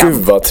i veckan.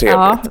 Gud vad trevligt.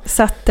 Ja,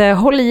 så att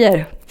håll i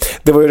er.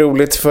 Det var ju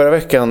roligt förra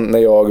veckan när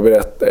jag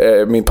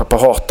berättade min pappa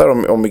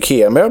hatar om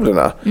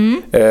IKEA-möblerna.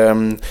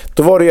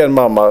 Då var det ju en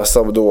mamma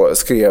som då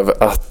skrev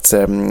att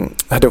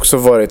hade också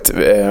varit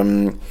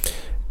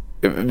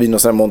vid någon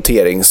sån här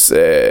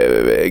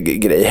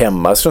monteringsgrej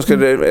hemma. Så de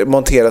skulle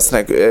montera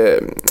såna här,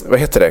 vad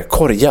heter det?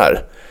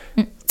 Korgar.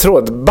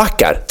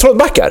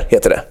 Trådbackar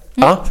heter det.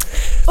 Ja.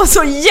 Och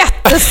så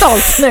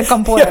jättestolt när jag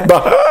kom på det. Jag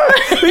bara,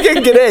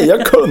 vilken grej,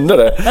 jag kunde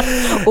det.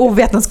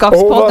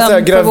 Ovetenskapspodden. Hon var så här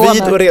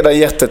gravid och redan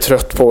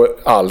jättetrött på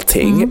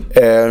allting.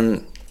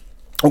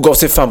 Och gav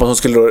sig fan på att hon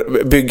skulle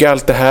bygga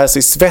allt det här, så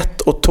i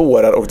svett och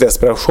tårar och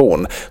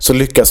desperation så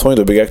lyckas hon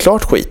då bygga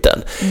klart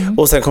skiten.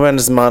 Och sen kom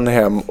hennes man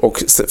hem,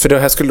 och, för det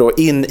här skulle då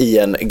in i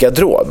en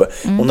garderob.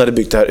 Hon hade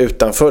byggt det här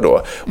utanför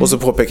då. Och så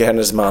påpekar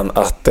hennes man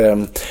att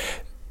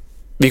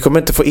vi kommer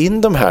inte få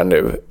in de här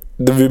nu.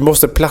 Vi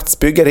måste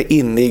platsbygga det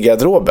inne i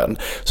garderoben.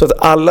 Så att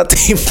alla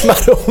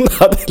timmar hon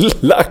hade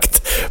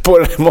lagt på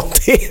den här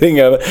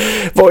monteringen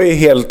var ju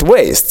helt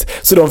waste.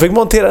 Så de fick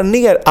montera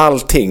ner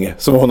allting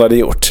som hon hade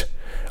gjort.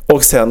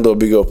 Och sen då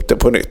bygga upp det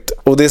på nytt.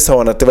 Och det sa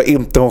hon att det var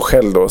inte hon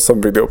själv då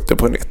som byggde upp det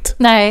på nytt.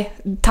 Nej,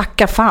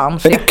 tacka fan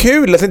för det. Men det är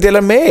kul att ni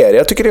delar med er.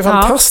 Jag tycker det är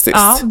fantastiskt.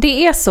 Ja,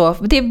 det är så.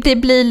 Det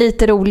blir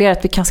lite roligare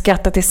att vi kan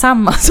skratta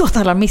tillsammans åt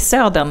alla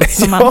missöden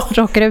som man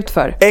råkar ut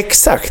för.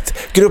 Exakt.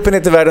 Gruppen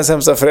heter Världens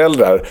sämsta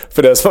föräldrar,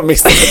 för det som har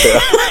missat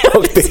det.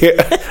 Och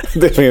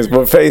det finns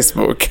på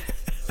Facebook.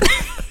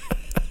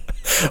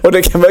 Och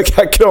det kan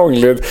verka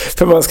krångligt,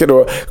 för man ska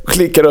då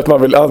klicka att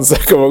man vill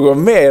ansöka om att gå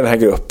med i den här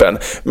gruppen.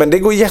 Men det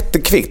går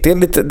jättekvickt.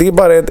 Det är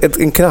bara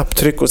en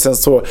knapptryck, och sen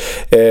så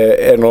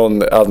är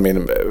någon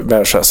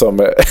admin-människa som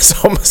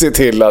ser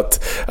till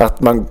att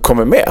man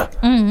kommer med.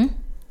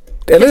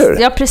 Eller hur?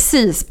 Ja,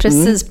 precis.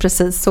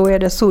 Så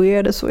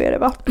är det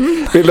va?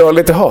 Vill du ha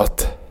lite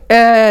hat?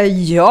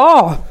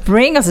 Ja,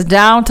 bring us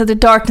down to the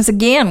darkness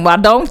again, why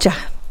don't you?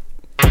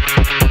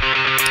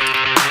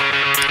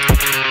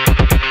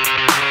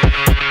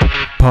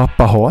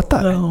 Pappa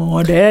hatar.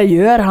 Ja, det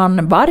gör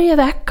han varje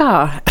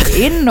vecka.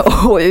 In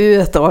och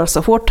ut, och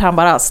så fort han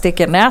bara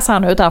sticker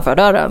näsan utanför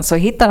dörren så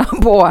hittar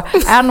han på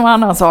en och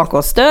annan sak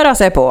att störa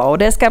sig på. Och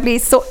det ska bli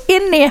så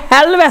in i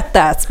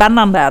helvete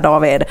spännande,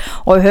 David,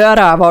 att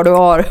höra vad du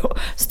har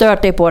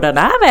stört dig på den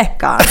här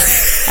veckan.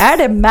 Är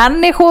det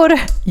människor,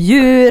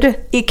 djur,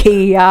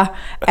 Ikea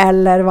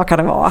eller vad kan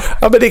det vara?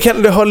 Ja, men det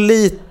kan ha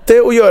lite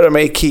att göra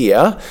med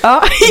Ikea.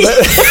 Ja.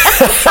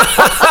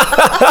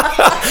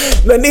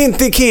 Men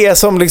inte Ikea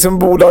som liksom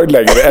bolag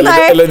längre,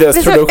 eller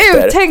deras produkter. Det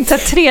är så uttänkt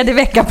att tredje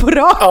veckan på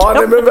raken. Ja,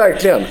 nej, men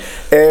verkligen.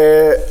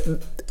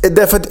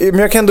 Därför att, men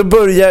jag kan då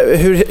börja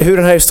hur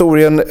den här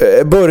historien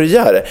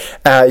börjar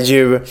är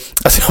ju,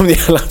 alltså om ni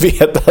alla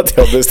vet att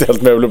jag har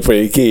beställt möbler på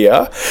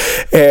Ikea,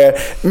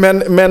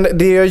 men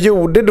det jag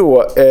gjorde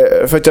då,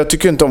 för att jag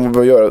tycker inte om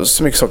att göra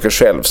så mycket saker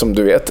själv som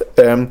du vet,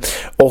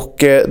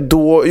 och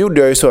då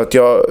gjorde jag ju så att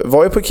jag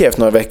var ju på Ikea för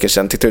några veckor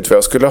sedan, tittade ut vad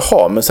jag skulle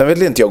ha, men sen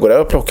ville inte jag gå där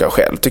och plocka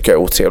själv, tycker jag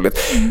är otrevligt.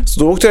 Så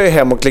då åkte jag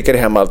hem och klickade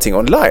hem allting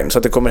online så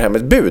att det kommer hem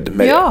ett bud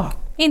med det.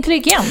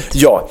 Intelligent.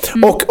 Ja,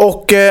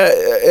 och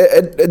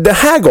den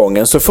här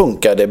gången så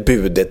funkade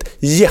budet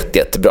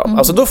jättebra.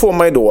 Alltså då får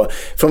man ju då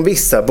från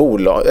vissa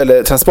bolag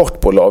eller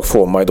transportbolag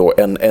får man ju då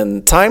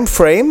en time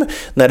frame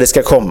när det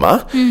ska komma.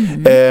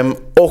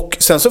 Och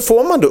sen så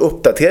får man då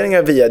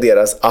uppdateringar via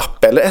deras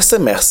app eller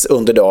sms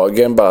under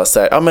dagen, bara så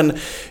här, ja men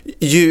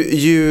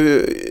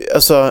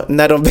alltså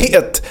när de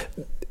vet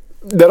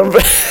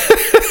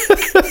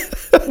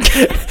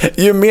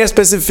ju mer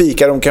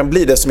specifika de kan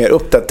bli, desto mer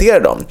uppdaterar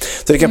de.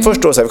 Så det kan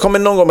först då säga, vi kommer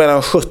någon gång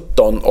mellan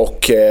 17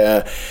 och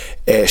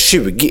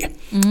 20.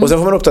 Och sen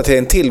får man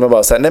uppdatering till med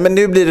bara så här, nej men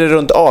nu blir det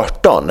runt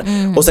 18.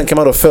 Och sen kan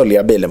man då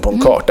följa bilen på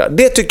en karta.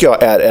 Det tycker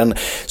jag är en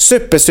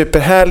super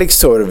härlig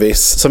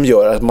service som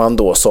gör att man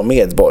då som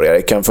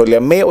medborgare kan följa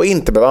med och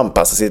inte behöva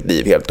anpassa sitt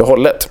liv helt och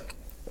hållet.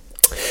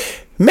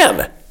 Men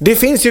det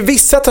finns ju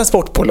vissa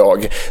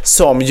transportbolag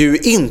som ju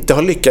inte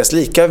har lyckats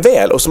lika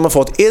väl och som har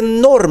fått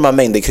enorma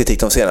mängder kritik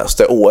de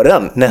senaste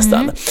åren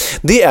nästan.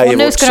 Det är och ju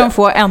nu ska de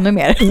få ännu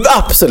mer.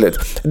 Absolut.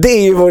 Det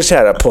är ju vår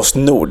kära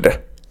PostNord.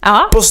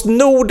 Ja.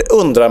 PostNord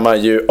undrar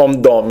man ju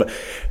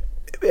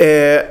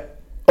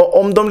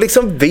om de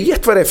liksom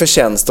vet vad det är för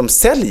tjänst de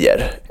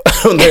säljer.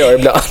 Undrar jag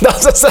ibland.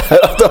 Alltså så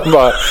här att de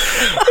bara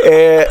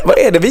vad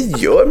är det vi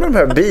gör med de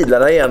här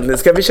bilarna egentligen?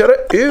 Ska vi köra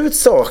ut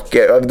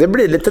saker? Det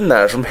blir lite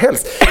när som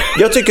helst.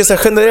 Jag tycker så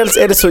här, generellt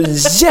är det så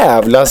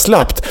jävla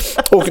slappt.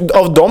 Och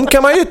av dem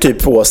kan man ju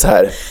typ få så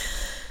här,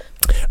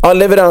 ja,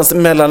 leverans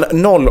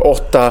mellan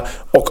 08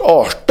 och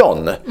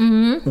 18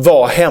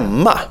 var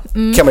hemma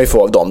kan man ju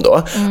få av dem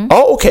då.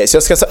 Ja, okej, så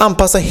jag ska alltså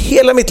anpassa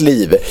hela mitt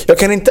liv. Jag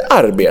kan inte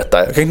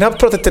arbeta. Jag kan knappt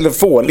prata i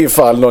telefon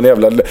ifall någon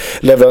jävla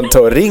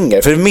leverantör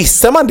ringer. För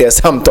missar man det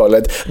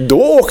samtalet, då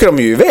åker de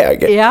ju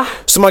iväg. Ja.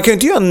 Så man kan ju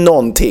inte göra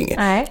någonting.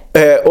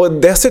 Och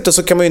dessutom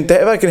så kan man ju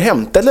inte varken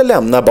hämta eller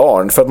lämna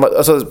barn. För att man,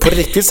 alltså, på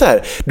riktigt så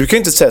här, du kan ju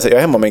inte säga så här, jag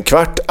är hemma om en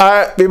kvart.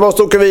 Vi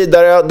måste åka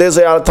vidare, det är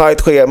så jävla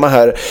tajt schema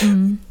här.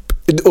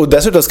 Och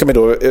dessutom ska man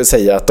då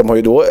säga att de har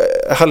ju då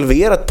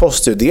halverat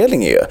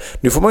postutdelningen ju.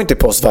 Nu får man ju inte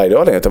post varje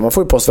dag längre, utan man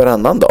får ju post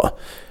varannan dag.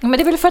 Men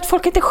det är väl för att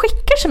folk inte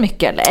skickar så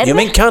mycket, eller? Ja,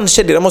 men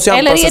kanske det. De måste ju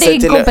anpassa sig till...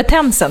 Eller är det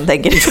inkompetensen,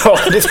 tänker du? Ja,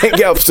 det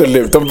tänker jag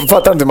absolut. De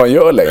fattar inte hur man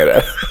gör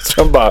längre.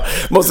 Så de bara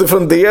måste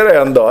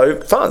fundera en dag. Hur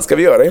fan ska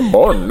vi göra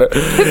imorgon?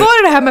 Hur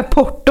var det här med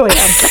porto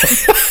egentligen?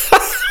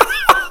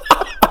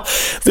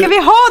 Ska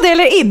vi ha det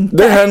eller inte?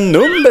 Det här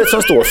numret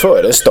som står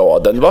före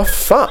staden, vad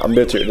fan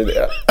betyder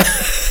det?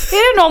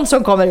 Är det någon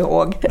som kommer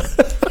ihåg?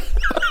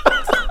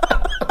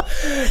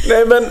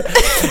 Nej, men,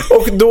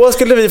 och då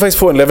skulle vi faktiskt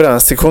få en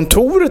leverans till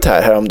kontoret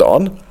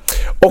häromdagen.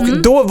 Och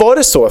då var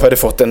det så att jag hade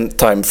fått en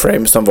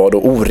timeframe som var då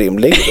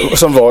orimlig,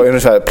 som var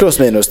ungefär plus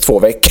minus 2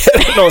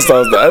 veckor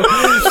någonstans där.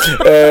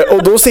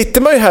 Och då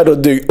sitter man ju här då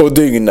och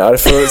dygnar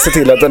för att se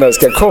till att den här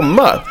ska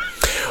komma.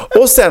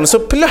 Och sen så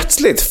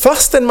plötsligt,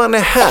 fastän man är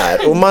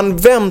här och man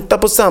väntar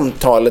på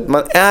samtalet,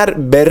 man är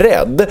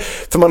beredd,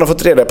 för man har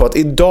fått reda på att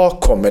idag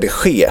kommer det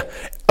ske.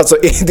 Alltså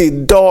det är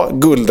idag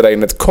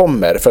guldregnet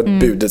kommer för att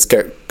budet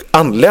ska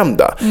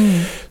anlända.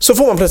 Så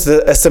får man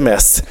plötsligt ett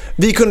sms.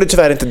 Vi kunde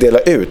tyvärr inte dela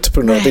ut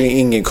på grund av att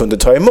ingen kunde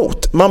ta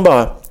emot. Man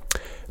bara,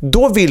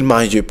 då vill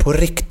man ju på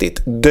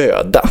riktigt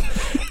döda.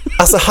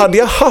 Alltså hade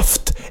jag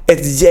haft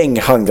ett gäng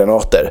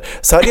handgranater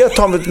så hade jag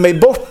tagit mig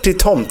bort till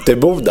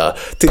Tomteboda,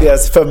 till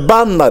deras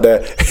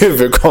förbannade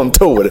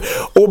huvudkontor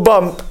och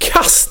bara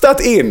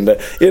kastat in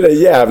i det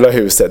jävla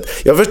huset.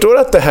 Jag förstår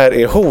att det här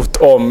är hot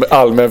om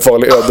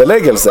allmänfarlig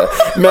ödeläggelse,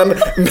 men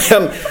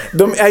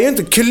de är ju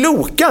inte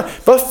kloka.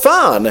 Vad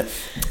fan?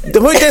 De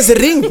har ju inte ens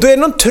ringt. Då är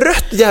det någon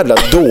trött jävla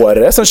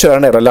dåre som kör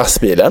den jävla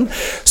lastbilen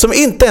som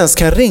inte ens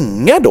kan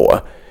ringa då.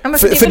 Ja,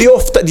 för det är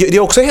ofta, det är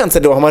också hänt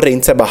sig då, har man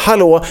ringt sig bara,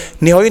 hallå,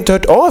 ni har ju inte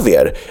hört av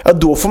er. Ja,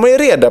 då får man ju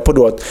reda på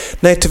då att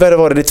nej, tyvärr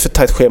var det lite för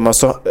tajt schema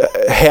så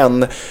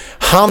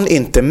han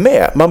inte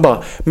med. Man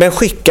bara, men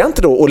skicka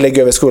inte då och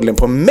lägga över skulden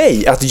på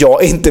mig att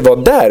jag inte var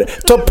där.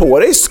 Ta på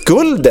dig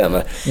skulden,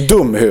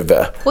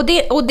 dumhuvud. Och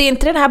det är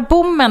inte den här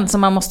bommen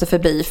som man måste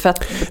förbi för att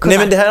kunna... Nej,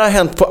 men det här har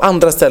hänt på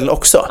andra ställen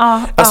också.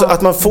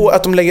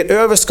 Att de lägger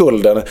över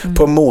skulden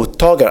på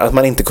mottagaren, att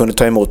man inte kunde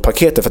ta emot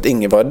paketet för att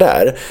ingen var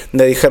där,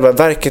 när i själva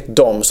verket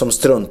de som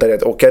struntar i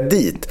att åka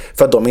dit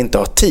för att de inte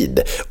har tid.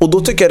 Och då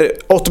tycker jag det,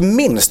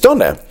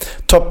 åtminstone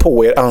ta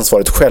på er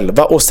ansvaret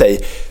själva och säg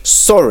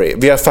sorry,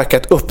 vi har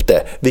fuckat upp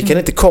det. Vi kan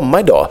inte komma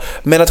idag.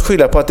 Men att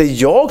skylla på att det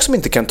är jag som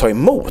inte kan ta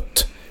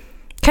emot.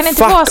 Kan det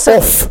inte vara så?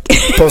 Off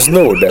på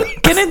snord.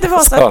 Kan det inte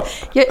vara så?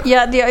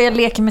 Jag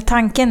leker med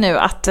tanken nu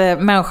att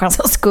människan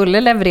som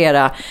skulle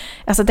leverera,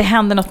 alltså det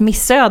hände något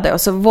missöde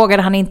och så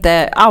vågade han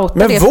inte outa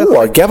men det. Men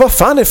våga? Vad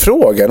fan är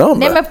frågan om?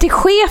 Nej, men till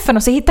chefen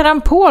och så hittade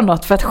han på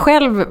något för att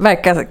själv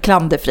verka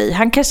klanderfri.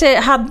 Han kanske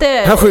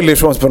hade... Han skyller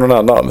ifrån sig på någon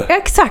annan. Ja,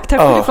 exakt, han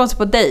skyller ifrån sig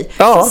på dig.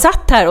 Så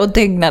satt här och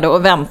dygnade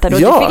och väntade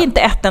och du fick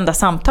inte ett enda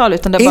samtal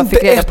utan du bara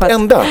fick reda på att...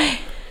 Inte ett enda.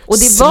 Och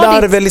det var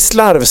slarv eller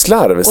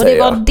slarv och det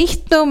var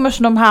ditt nummer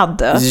som de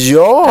hade.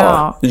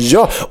 Ja.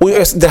 Och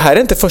det här är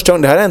inte första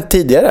gången, det här är en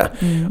tidigare.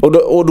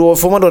 Och då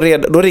får man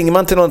då ringer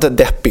man till någon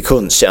deppig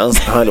kundtjänst.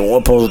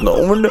 Hallå,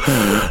 Postnord.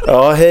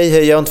 Ja,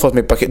 hej, jag har inte fått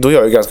mitt paket. Då är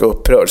jag ju ganska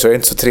upprörd så jag är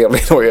inte så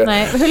trevlig då.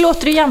 Nej, hur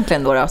låter du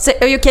egentligen då?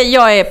 Okej,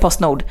 jag är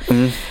Postnord.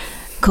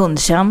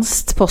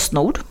 Kundtjänst,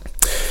 Postnord.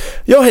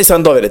 Ja,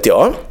 hejsan, David heter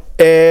jag.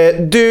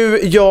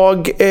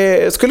 Jag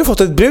skulle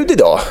fått ett bud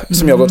idag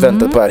som jag gått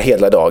väntat på här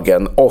hela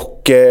dagen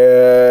och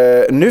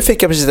nu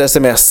fick jag precis ett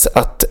sms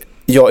att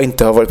jag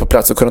inte har varit på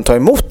plats och kunnat ta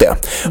emot det.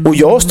 Och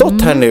jag har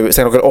stått här nu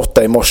sedan klockan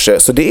 8 i morse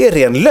så det är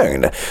ren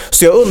lögn.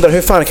 Så jag undrar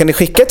hur fan kan ni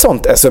skicka ett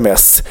sånt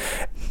sms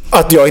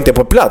att jag inte är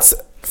på plats?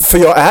 För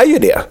jag är ju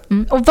det.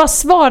 Och vad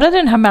svarade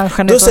den här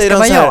människan? Då säger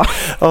de så här,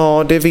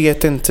 ja, det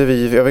vet inte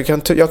vi.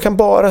 Jag kan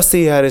bara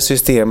se här i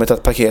systemet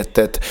att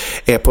paketet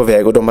är på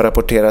väg och de har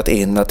rapporterat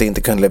in att det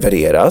inte kan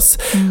levereras.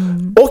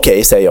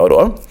 Okej, säger jag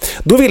då.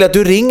 Då vill jag att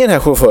du ringer den här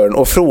chauffören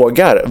och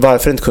frågar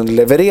varför det inte kunde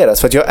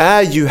levereras. För att jag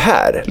är ju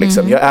här,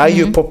 liksom. Jag är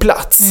ju på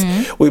plats.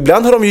 Och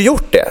ibland har de ju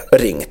gjort det,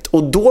 ringt.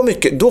 Och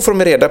då får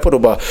de reda på då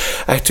bara,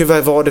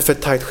 tyvärr var det för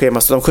ett tajt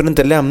schema så de kunde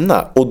inte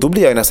lämna. Och då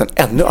blir jag nästan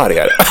ännu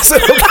argare. Alltså,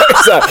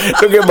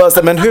 då kan jag bara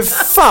säga, men hur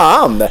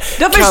fan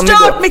du har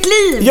förstört mitt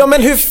liv. Ja,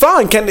 men hur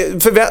fan kan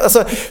det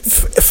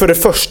för det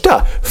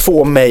första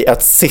få mig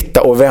att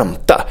sitta och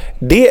vänta.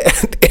 Det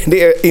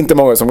är inte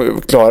många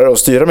som klarar att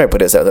styra mig på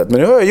det sättet,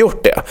 men nu har jag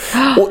gjort det.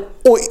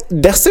 Och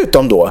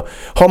dessutom då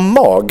har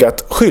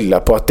magat skylla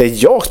på att det är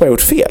jag som har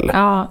gjort fel.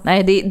 Ja,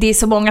 nej, det är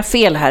så många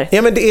fel här.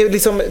 Ja, men det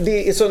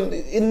är så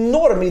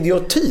enorm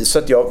idioti så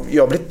att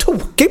jag blir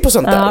tokig på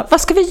sånt där.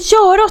 Vad ska vi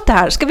göra åt det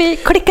här? Ska vi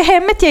klicka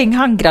hem ett gäng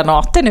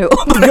handgranater nu?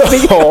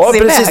 Ja,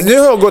 precis. Nu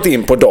har jag gått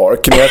in på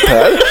Darknet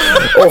här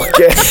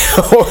och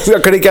jag har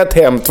klickat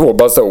hem 2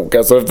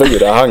 bazookas och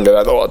 4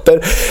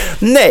 handgranater.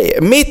 Nej,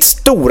 mitt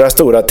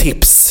stora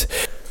tips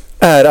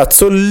är att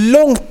så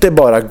långt det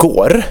bara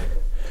går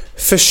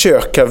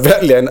försöka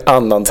välja en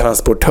annan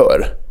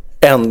transportör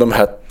än de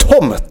här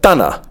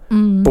tomtarna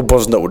på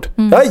Postnord.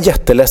 Jag är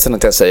jätteledsen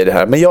att jag säger det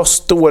här, men jag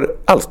står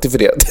alltid för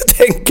det. Jag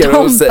tänker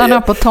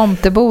tomtarna på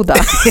Tomteboda.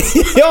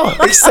 Ja,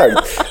 exakt.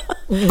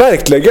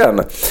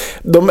 Verkligen.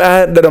 De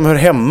är där de hör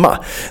hemma.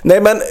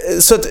 Nej, men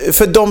så att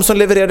för de som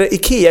levererade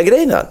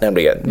IKEA-grejerna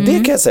nämligen, det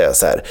kan jag säga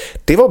så här.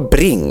 Det var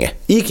bring.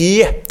 Det gick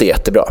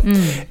jättebra.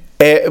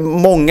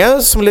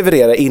 Många som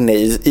levererar inne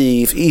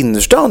i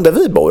innerstan där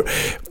vi bor,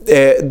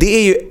 det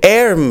är ju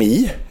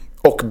AirMe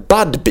och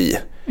Budbee.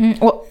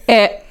 Och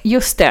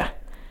just det.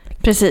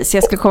 Precis,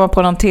 jag skulle komma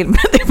på någon till, men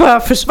det bara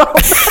försvann.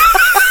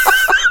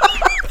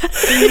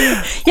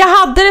 Jag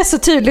hade det så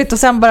tydligt och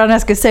sen bara när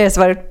jag skulle säga så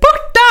var det borta.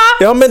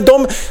 Ja, men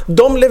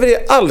de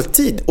levererar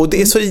alltid och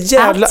det är så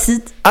jävla...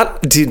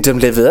 De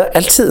levererar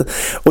alltid.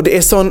 Och det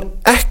är sån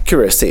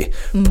accuracy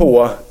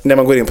på när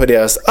man går in på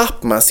deras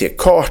app. Man ser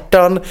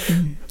kartan.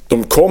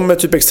 De kommer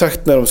typ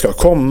exakt när de ska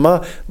komma.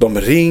 De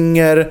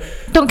ringer.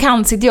 De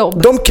kan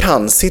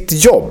sitt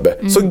jobb.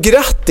 Så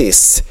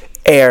grattis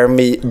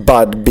Airme,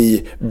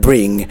 Budbee,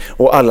 Bring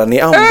och alla ni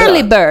andra.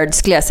 Early Bird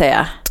skulle jag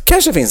säga.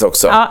 Kanske finns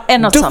också.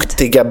 Ja,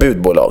 duktiga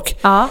budbolag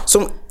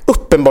som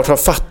uppenbart har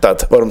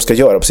fattat vad de ska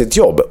göra på sitt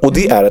jobb. Och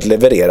det är att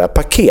leverera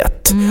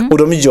paket. Och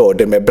de gör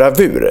det med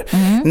bravur.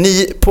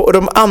 Ni på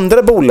de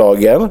andra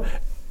bolagen,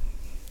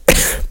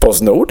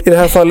 PostNord i det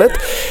här fallet,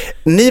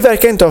 ni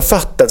verkar inte ha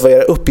fattat vad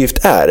er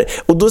uppgift är.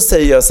 Och då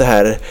säger jag så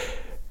här: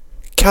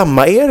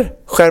 kamma er,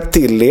 skärp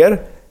till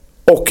er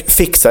och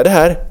fixa det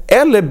här.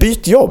 Eller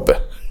byt jobb.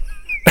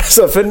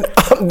 Alltså, för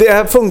det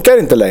här funkar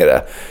inte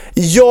längre.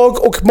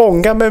 Jag och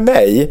många med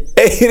mig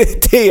är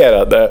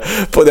irriterade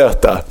på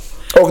detta.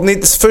 Och ni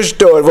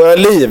förstör våra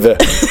liv.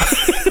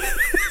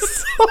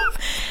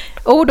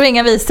 Ord och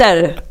inga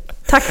visor.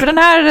 Tack för den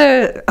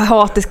här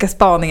hatiska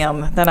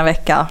spaningen denna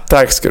vecka.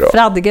 Tack ska du ha.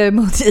 Fraddiga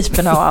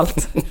emotgiporna och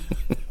allt.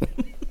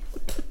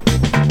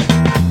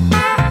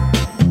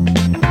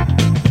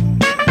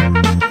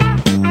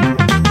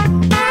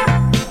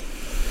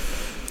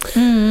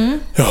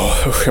 Ja,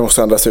 jag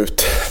måste andas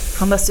ut.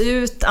 Andas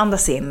ut,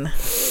 andas in.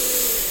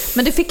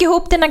 Men du fick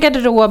ihop dina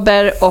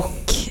garderober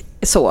och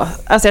så.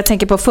 Alltså jag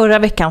tänker på förra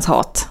veckans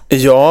hat.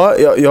 Ja,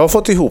 jag har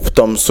fått ihop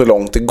dem så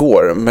långt det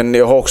går. Men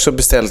jag har också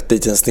beställt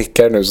dit en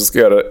snickare nu som ska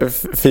göra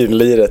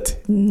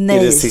finliret. Nej,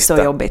 i det sista.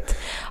 Så jobbigt.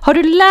 Har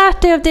du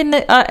lärt dig av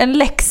en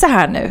läxa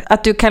här nu?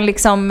 Att du kan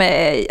liksom,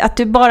 att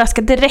du bara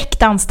ska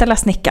direkt anställa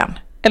snickaren?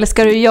 Eller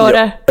ska du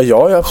göra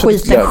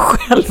skiten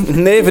själv?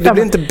 Nej, för det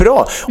blir inte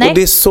bra. Nej. Och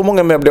det är så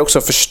många möbler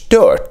också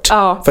förstört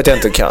för att jag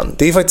inte kan.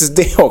 Det är faktiskt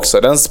det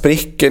också. Den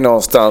spricker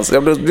någonstans.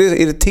 Jag blir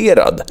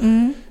irriterad.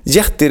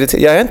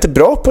 Jätteirriterad. Jag är inte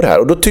bra på det här.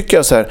 Och då tycker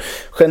jag så här,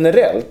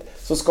 generellt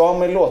så ska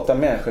man låta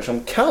människor som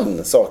kan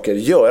saker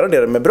göra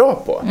det de är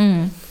bra på.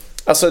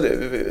 Alltså,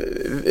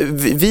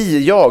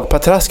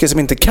 Patraske som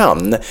inte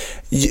kan,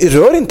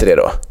 rör inte det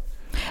då.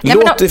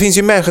 Det finns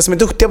ju människor som är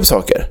duktiga på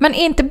saker. Men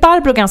är inte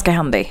Barbro ganska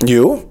händig?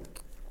 Jo,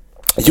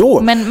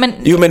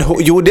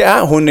 det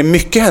är, hon är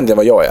mycket händigare än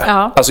vad jag är.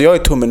 Ja. Alltså jag är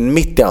tummen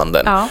mitt i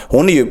handen. Ja.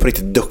 Hon är ju på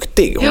riktigt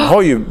duktig.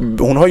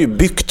 Hon har ju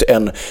byggt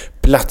en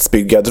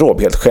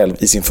platsbyggardrob helt själv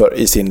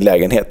i sin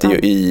lägenhet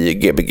i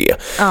Gbg.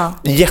 Ja.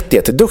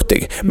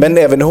 Jätteduktig. Men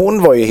även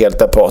hon var ju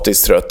helt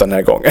apatiskt trött den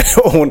här gången.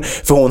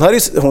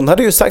 Hon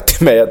hade ju sagt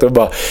till mig att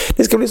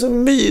det ska bli så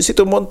mysigt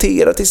att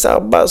montera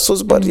tillsammans. Så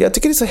jag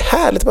tycker det är så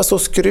härligt att bara stå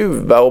och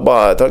skruva och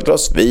bara ta ett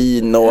glas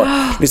vin och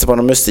lyssna på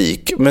någon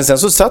musik. Men sen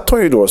så satt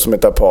hon ju då som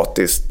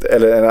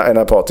en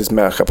apatisk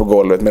människa på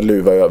golvet med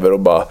luva över och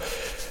bara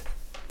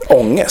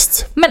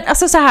ångest. Men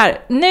alltså så här,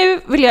 nu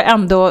vill jag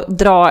ändå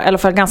dra i alla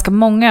fall ganska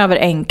många över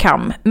en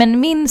kam. Men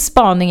min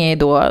spaning är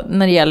då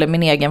när det gäller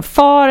min egen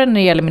far, när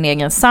det gäller min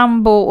egen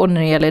sambo och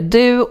när det gäller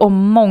du och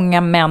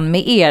många män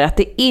med er, att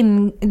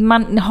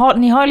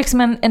ni har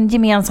liksom en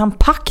gemensam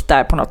pakt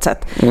där på något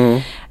sätt.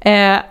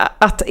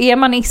 Att är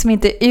man liksom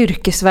inte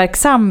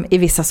yrkesverksam i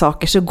vissa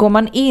saker så går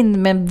man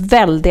in med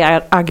väldig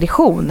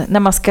aggression när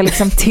man ska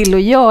liksom till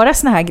att göra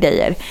såna här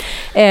grejer.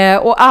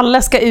 Och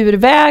alla ska ur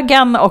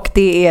vägen och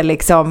det är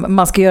liksom,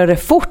 man ska göra det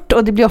fort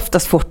och det blir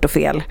oftast fort och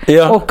fel.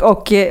 Ja.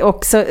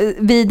 Och så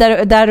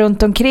vidare där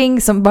runt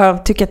omkring som bara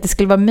tycker att det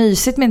skulle vara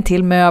mysigt med en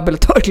till möbel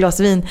och ta ett glas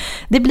vin.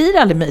 Det blir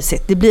aldrig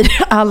mysigt. Det blir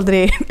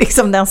aldrig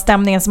liksom den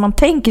stämningen som man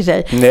tänker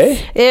sig.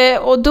 Nej.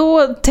 Och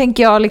då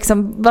tänker jag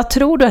liksom, vad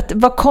tror du att,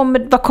 vad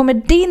kommer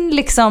din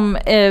liksom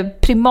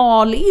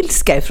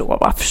primalilska ifrån?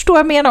 Va? Förstår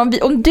jag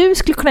menar? Om du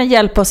skulle kunna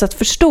hjälpa oss att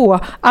förstå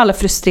alla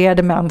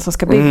frustrerade män som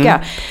ska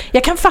bygga.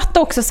 Jag kan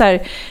fatta också så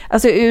här,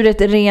 alltså ur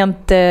ett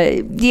rent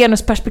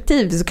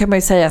genusperspektiv så kan man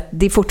ju säga att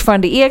det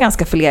fortfarande är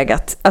ganska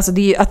förlegat. Alltså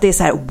det är ju att det är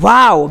så här,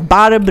 wow,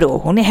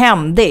 Barbro, hon är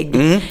händig.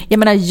 Jag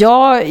menar,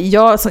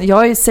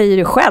 jag säger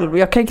det själv.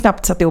 Jag kan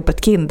knappt sätta ihop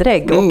ett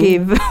kindrägg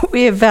och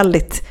är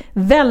väldigt,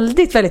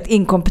 väldigt, väldigt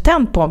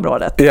inkompetent på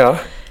området. Ja.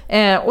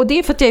 Och det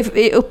är för att jag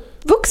är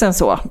uppvuxen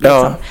så.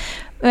 Liksom.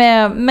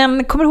 Ja.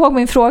 Men kommer du ihåg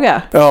min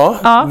fråga?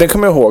 Ja, den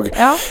kommer jag ihåg.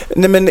 Ja.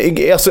 Nej, men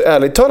alltså,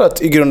 ärligt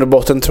talat, i grund och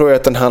botten tror jag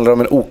att den handlar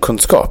om en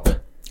okunskap.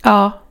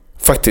 Ja.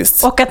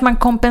 Faktiskt. Och att man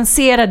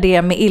kompenserar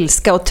det med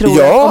ilska och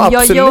tror att om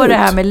jag gör det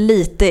här med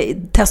lite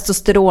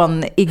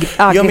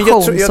testosteron-aggression. Ja,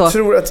 men jag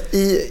tror att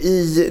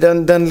i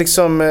den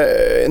liksom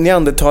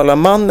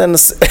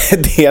neandertalarmannens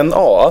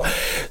DNA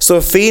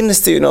så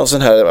finns det ju någon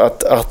sån här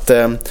att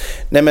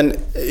nej men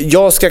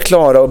jag ska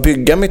klara att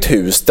bygga mitt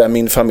hus där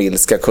min familj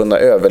ska kunna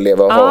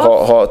överleva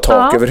och ha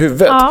tak över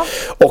huvudet. Ja.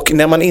 Och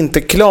när man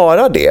inte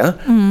klarar det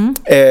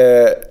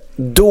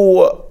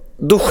då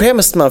då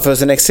skäms man för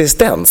sin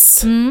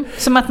existens.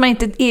 Som att man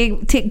inte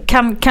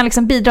kan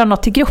liksom bidra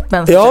något till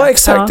gruppen. Ja,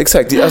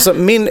 exakt. Alltså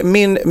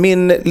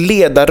min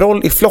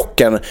ledarroll i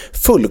flocken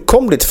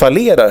fullkomligt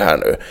fallerar här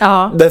nu.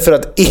 Ja. Därför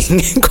att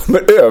ingen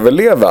kommer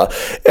överleva,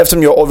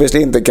 eftersom jag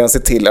obviously inte kan se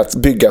till att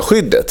bygga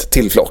skyddet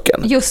till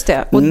flocken. Just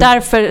det, och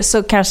därför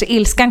så kanske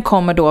ilskan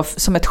kommer då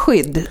som ett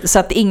skydd, så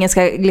att ingen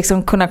ska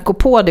liksom kunna gå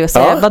på det och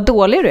säga vad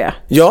dålig du är.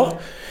 Ja.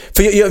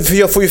 För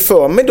jag får ju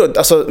för mig då,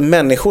 alltså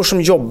människor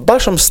som jobbar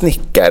som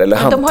snickare eller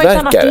hantverkare. De har ju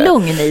ett annat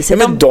lugn i sig.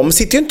 Men de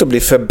sitter ju inte och blir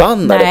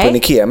förbannade på en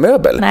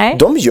IKEA-möbel. Nej.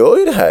 De gör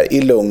ju det här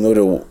i lugn och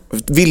ro,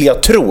 vill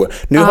jag tro.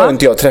 Nu har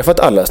inte jag träffat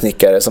alla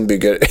snickare som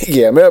bygger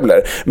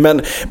IKEA-möbler.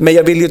 Men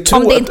jag vill ju tro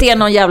om det inte är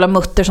någon jävla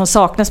mutter som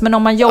saknas, men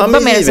om man jobbar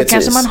med det så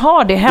kanske man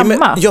har det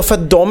hemma. Ja, för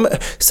att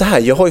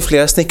jag har ju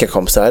flera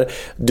snickarkompisar,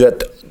 du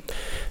vet.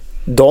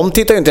 De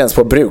tittar ju inte ens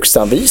på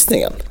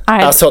bruksanvisningen.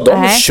 Alltså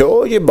de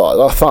kör ju bara,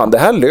 vad fan, det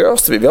här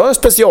löser vi. Vi har en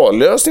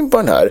speciallösning på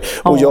den här.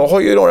 Och jag har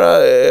ju några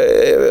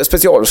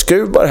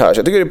specialskruvar här, så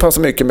jag tycker det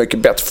passar mycket, mycket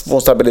bättre för att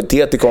få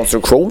stabilitet i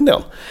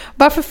konstruktionen.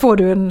 Varför får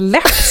du en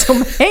läpp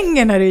som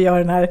hänger när du gör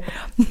den här?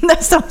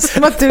 Nästan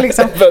som att du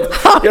liksom...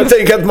 Jag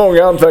tänker att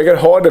många hantverkare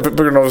har det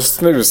på grund av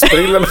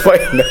snusbrillen var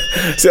inne.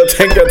 Så jag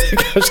tänker att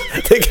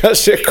det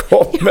kanske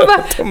kommer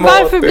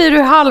Varför blir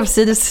du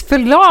halvsides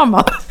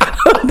förlamad?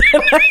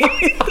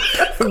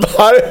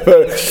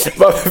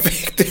 Varför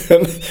fick du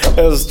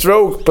en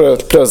stroke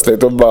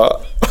plötsligt och bara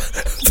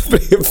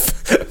blev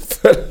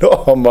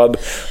förlamad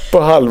på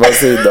halva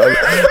sidan?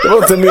 Det var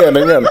inte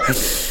meningen.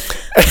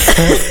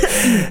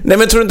 Nej,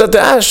 men tror du inte att det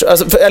är så?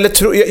 Alltså,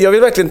 jag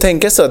vill verkligen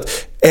tänka så att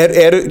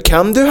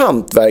kan du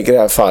hantverk i det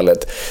här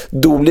fallet,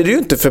 då blir du ju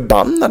inte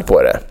förbannad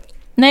på det.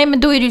 Nej, men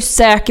då är du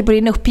säker på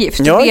din uppgift.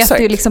 Du vet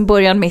ju liksom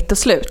början, mitt och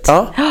slut.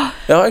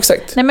 Ja,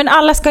 exakt. Nej, men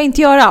alla ska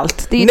inte göra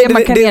allt. Det är det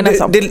man kan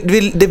enas om.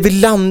 Det vi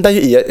landar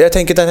ju i. Jag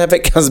tänker att den här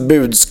veckans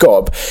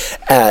budskap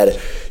är: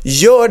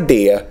 gör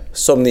det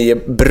som ni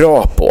är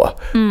bra på.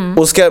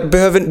 Och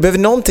behöver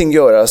någonting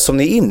göras som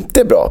ni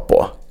inte är bra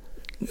på,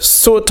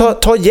 så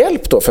ta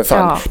hjälp då för fan.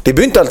 Ja. Det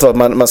behöver inte alltid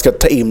vara att man ska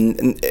ta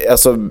in,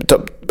 alltså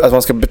att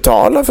man ska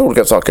betala för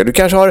olika saker. Du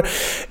kanske har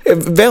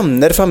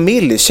vänner,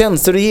 familj,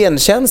 tjänster och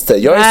gentjänster.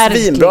 Jag är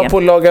svinbra på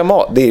att laga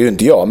mat. Det är ju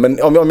inte jag,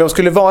 men om jag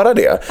skulle vara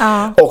det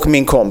och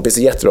min kompis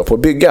är jättebra på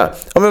att bygga.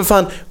 Ja, men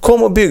fan,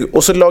 kom och bygg,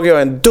 och så lagar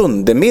jag en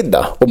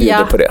dundermiddag och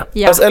bjuder på det.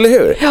 Ja. Alltså, eller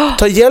hur? Ja.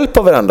 Ta hjälp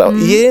av varandra.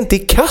 Ge inte i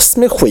kast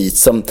med skit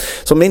som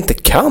ni inte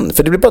kan,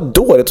 för det blir bara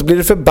dåligt. Så blir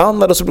du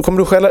förbannad och så kommer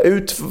du skälla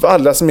ut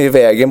alla som är i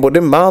vägen,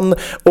 både man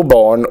och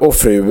barn och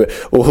fru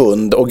och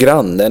hund och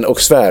grannen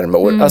och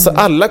svärmor. Alltså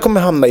alla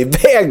kommer hamna i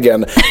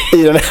vägen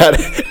i den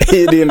här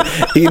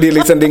i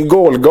liksom din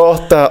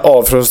gålgata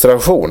av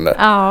frustration.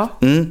 Ja.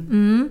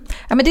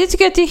 Ja, men det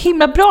tycker jag att det är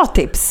himla bra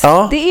tips.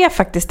 Ja. Det är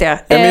faktiskt det.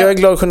 Ja, men jag är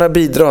glad att kunna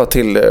bidra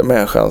till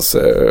människans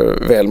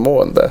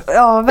välmående.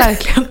 Ja,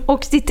 verkligen.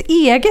 Och ditt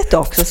eget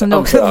också, som du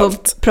också får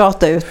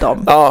prata ut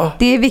om. Ja.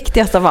 Det är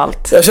viktigast av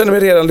allt. Jag känner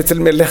mig redan lite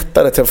mer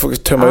lättare att jag får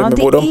tömma ut med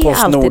både om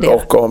Postnord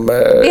och om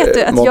vet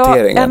du, att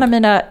monteringen. En av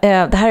mina,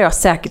 det här har jag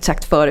säkert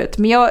sagt förut,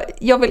 men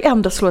jag vill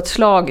ändå slå ett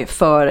slag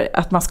för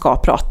att man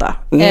ska prata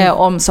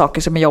om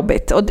saker som är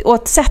jobbigt. Och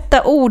att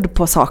sätta ord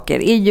på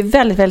saker är ju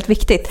väldigt, väldigt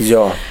viktigt.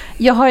 Ja.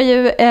 Jag har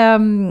ju,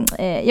 en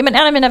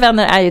av mina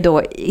vänner är ju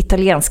då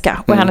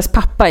italienska, och hennes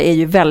pappa är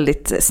ju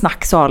väldigt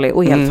snacksalig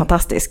och helt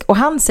fantastisk. Och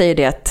han säger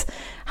det att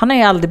han har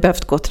ju aldrig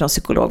behövt gå till någon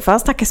psykolog, för han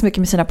snackar så mycket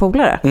med sina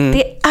polare.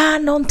 Det är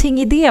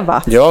någonting i det,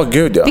 va? Ja,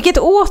 gud ja. Vilket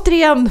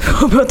återigen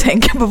får mig att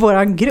tänka på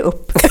våran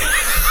grupp.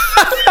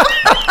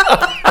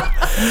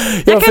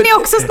 Där kan ni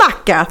också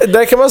snacka.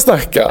 Där kan man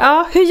snacka.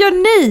 Ja, hur gör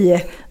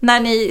ni när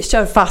ni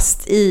kör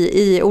fast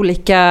i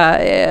olika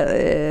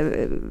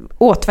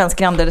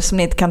återvändsgränder som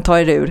ni inte kan ta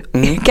er ur?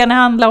 Kan det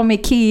handla om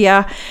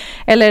IKEA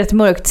eller ett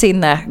mörkt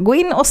sinne? Gå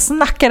in och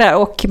snacka där,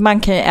 och man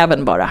kan ju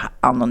även vara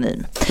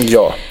anonym.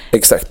 Ja,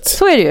 exakt.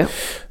 Så är det ju.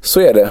 Så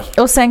är det.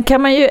 Och sen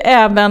kan man ju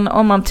även,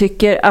 om man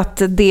tycker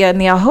att det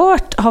ni har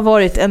hört har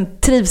varit en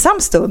trivsam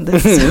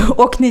stund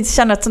och ni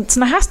känner att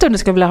såna här stunder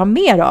ska vi vilja ha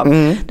mer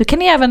av, då kan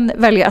ni även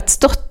välja att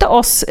stötta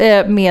oss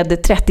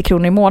med 30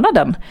 kronor i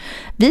månaden.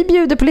 Vi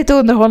bjuder på lite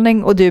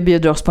underhållning och du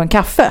bjuder oss på en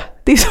kaffe.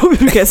 Det är så vi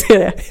brukar se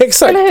det.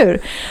 Exakt. Eller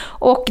hur?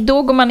 Och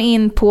då går man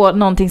in på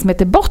någonting som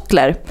heter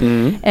Bottler,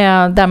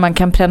 där man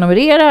kan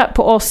prenumerera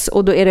på oss,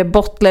 och då är det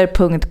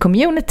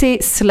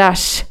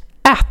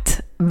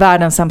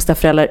bottler.community/världens sämsta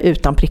föräldrar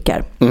utan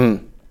prickar.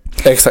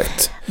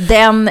 Exakt.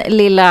 Den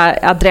lilla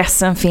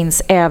adressen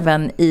finns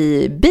även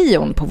i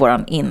bion på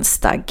våran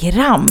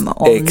Instagram,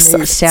 om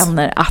ni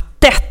känner att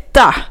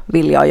detta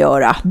vill jag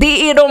göra.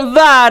 Det är de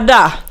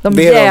värda, de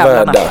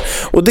jävlarna.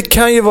 Och det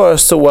kan ju vara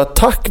så att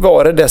tack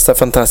vare dessa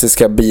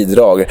fantastiska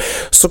bidrag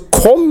så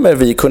kommer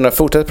vi kunna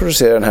fortsätta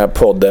producera den här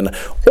podden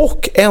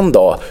och en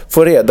dag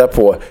få reda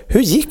på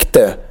hur gick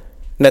det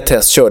när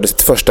Tess körde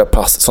sitt första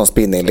pass som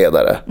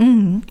spinningledare.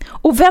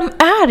 Och vem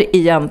är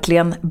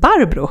egentligen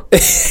Barbro?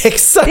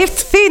 Exakt! Det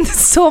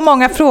finns så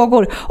många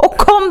frågor. Och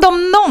kom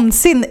de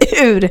någonsin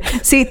ur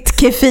sitt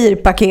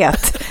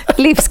kefirpaket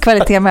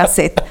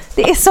livskvalitetmässigt?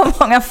 Det är så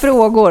många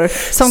frågor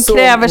som så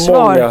kräver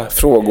svar. Så många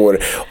frågor.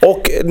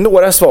 Och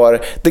några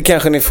svar, det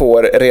kanske ni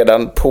får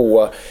redan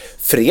på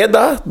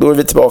fredag. Då är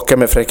vi tillbaka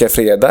med Fräcka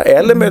fredag.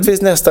 Eller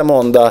möjligtvis nästa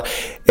måndag.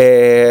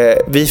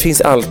 Vi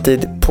finns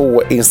alltid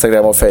på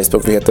Instagram och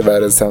Facebook. Vi heter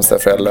Världens sämsta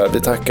föräldrar. Vi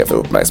tackar för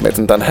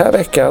uppmärksamheten den här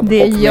veckan.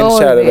 Det och min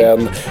kära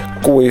vän,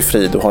 gå i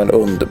frid och ha en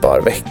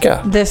underbar vecka.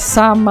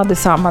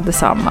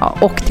 Detsamma.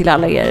 Och till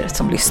alla er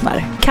som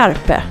lyssnar,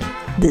 Carpe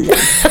Diem.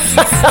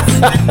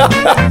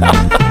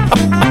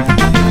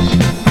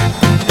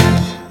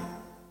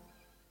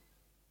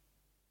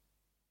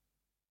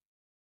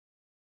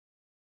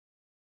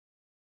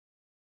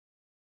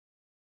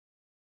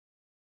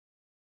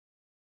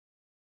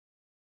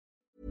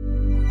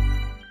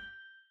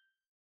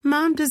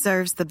 Mom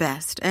deserves the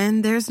best,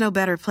 and there's no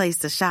better place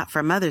to shop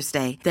for Mother's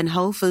Day than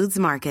Whole Foods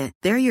Market.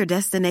 They're your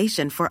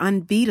destination for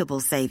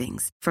unbeatable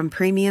savings, from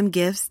premium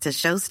gifts to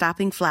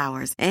show-stopping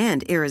flowers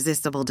and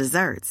irresistible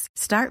desserts.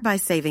 Start by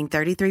saving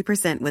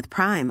 33% with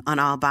Prime on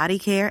all body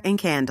care and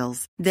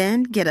candles.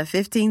 Then get a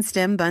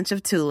 15-stem bunch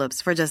of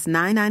tulips for just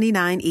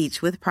 $9.99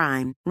 each with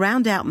Prime.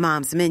 Round out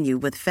Mom's menu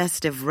with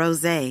festive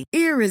rosé,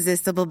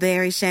 irresistible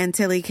berry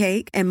chantilly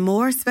cake, and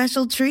more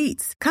special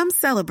treats. Come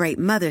celebrate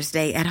Mother's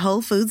Day at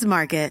Whole Foods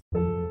Market.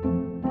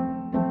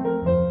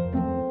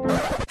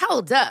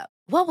 Hold up.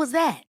 What was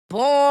that?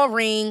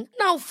 Boring.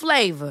 No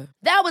flavor.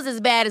 That was as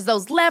bad as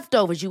those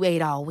leftovers you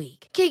ate all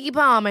week. Keke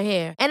Palmer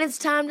here, and it's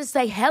time to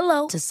say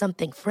hello to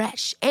something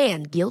fresh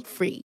and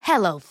guilt-free.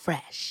 Hello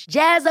Fresh.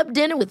 Jazz up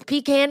dinner with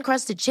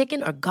pecan-crusted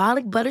chicken or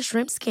garlic butter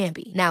shrimp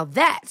scampi. Now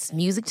that's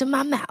music to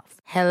my mouth.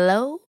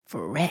 Hello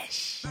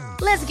Fresh.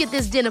 Let's get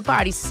this dinner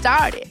party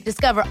started.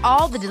 Discover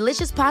all the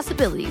delicious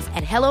possibilities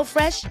at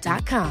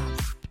HelloFresh.com.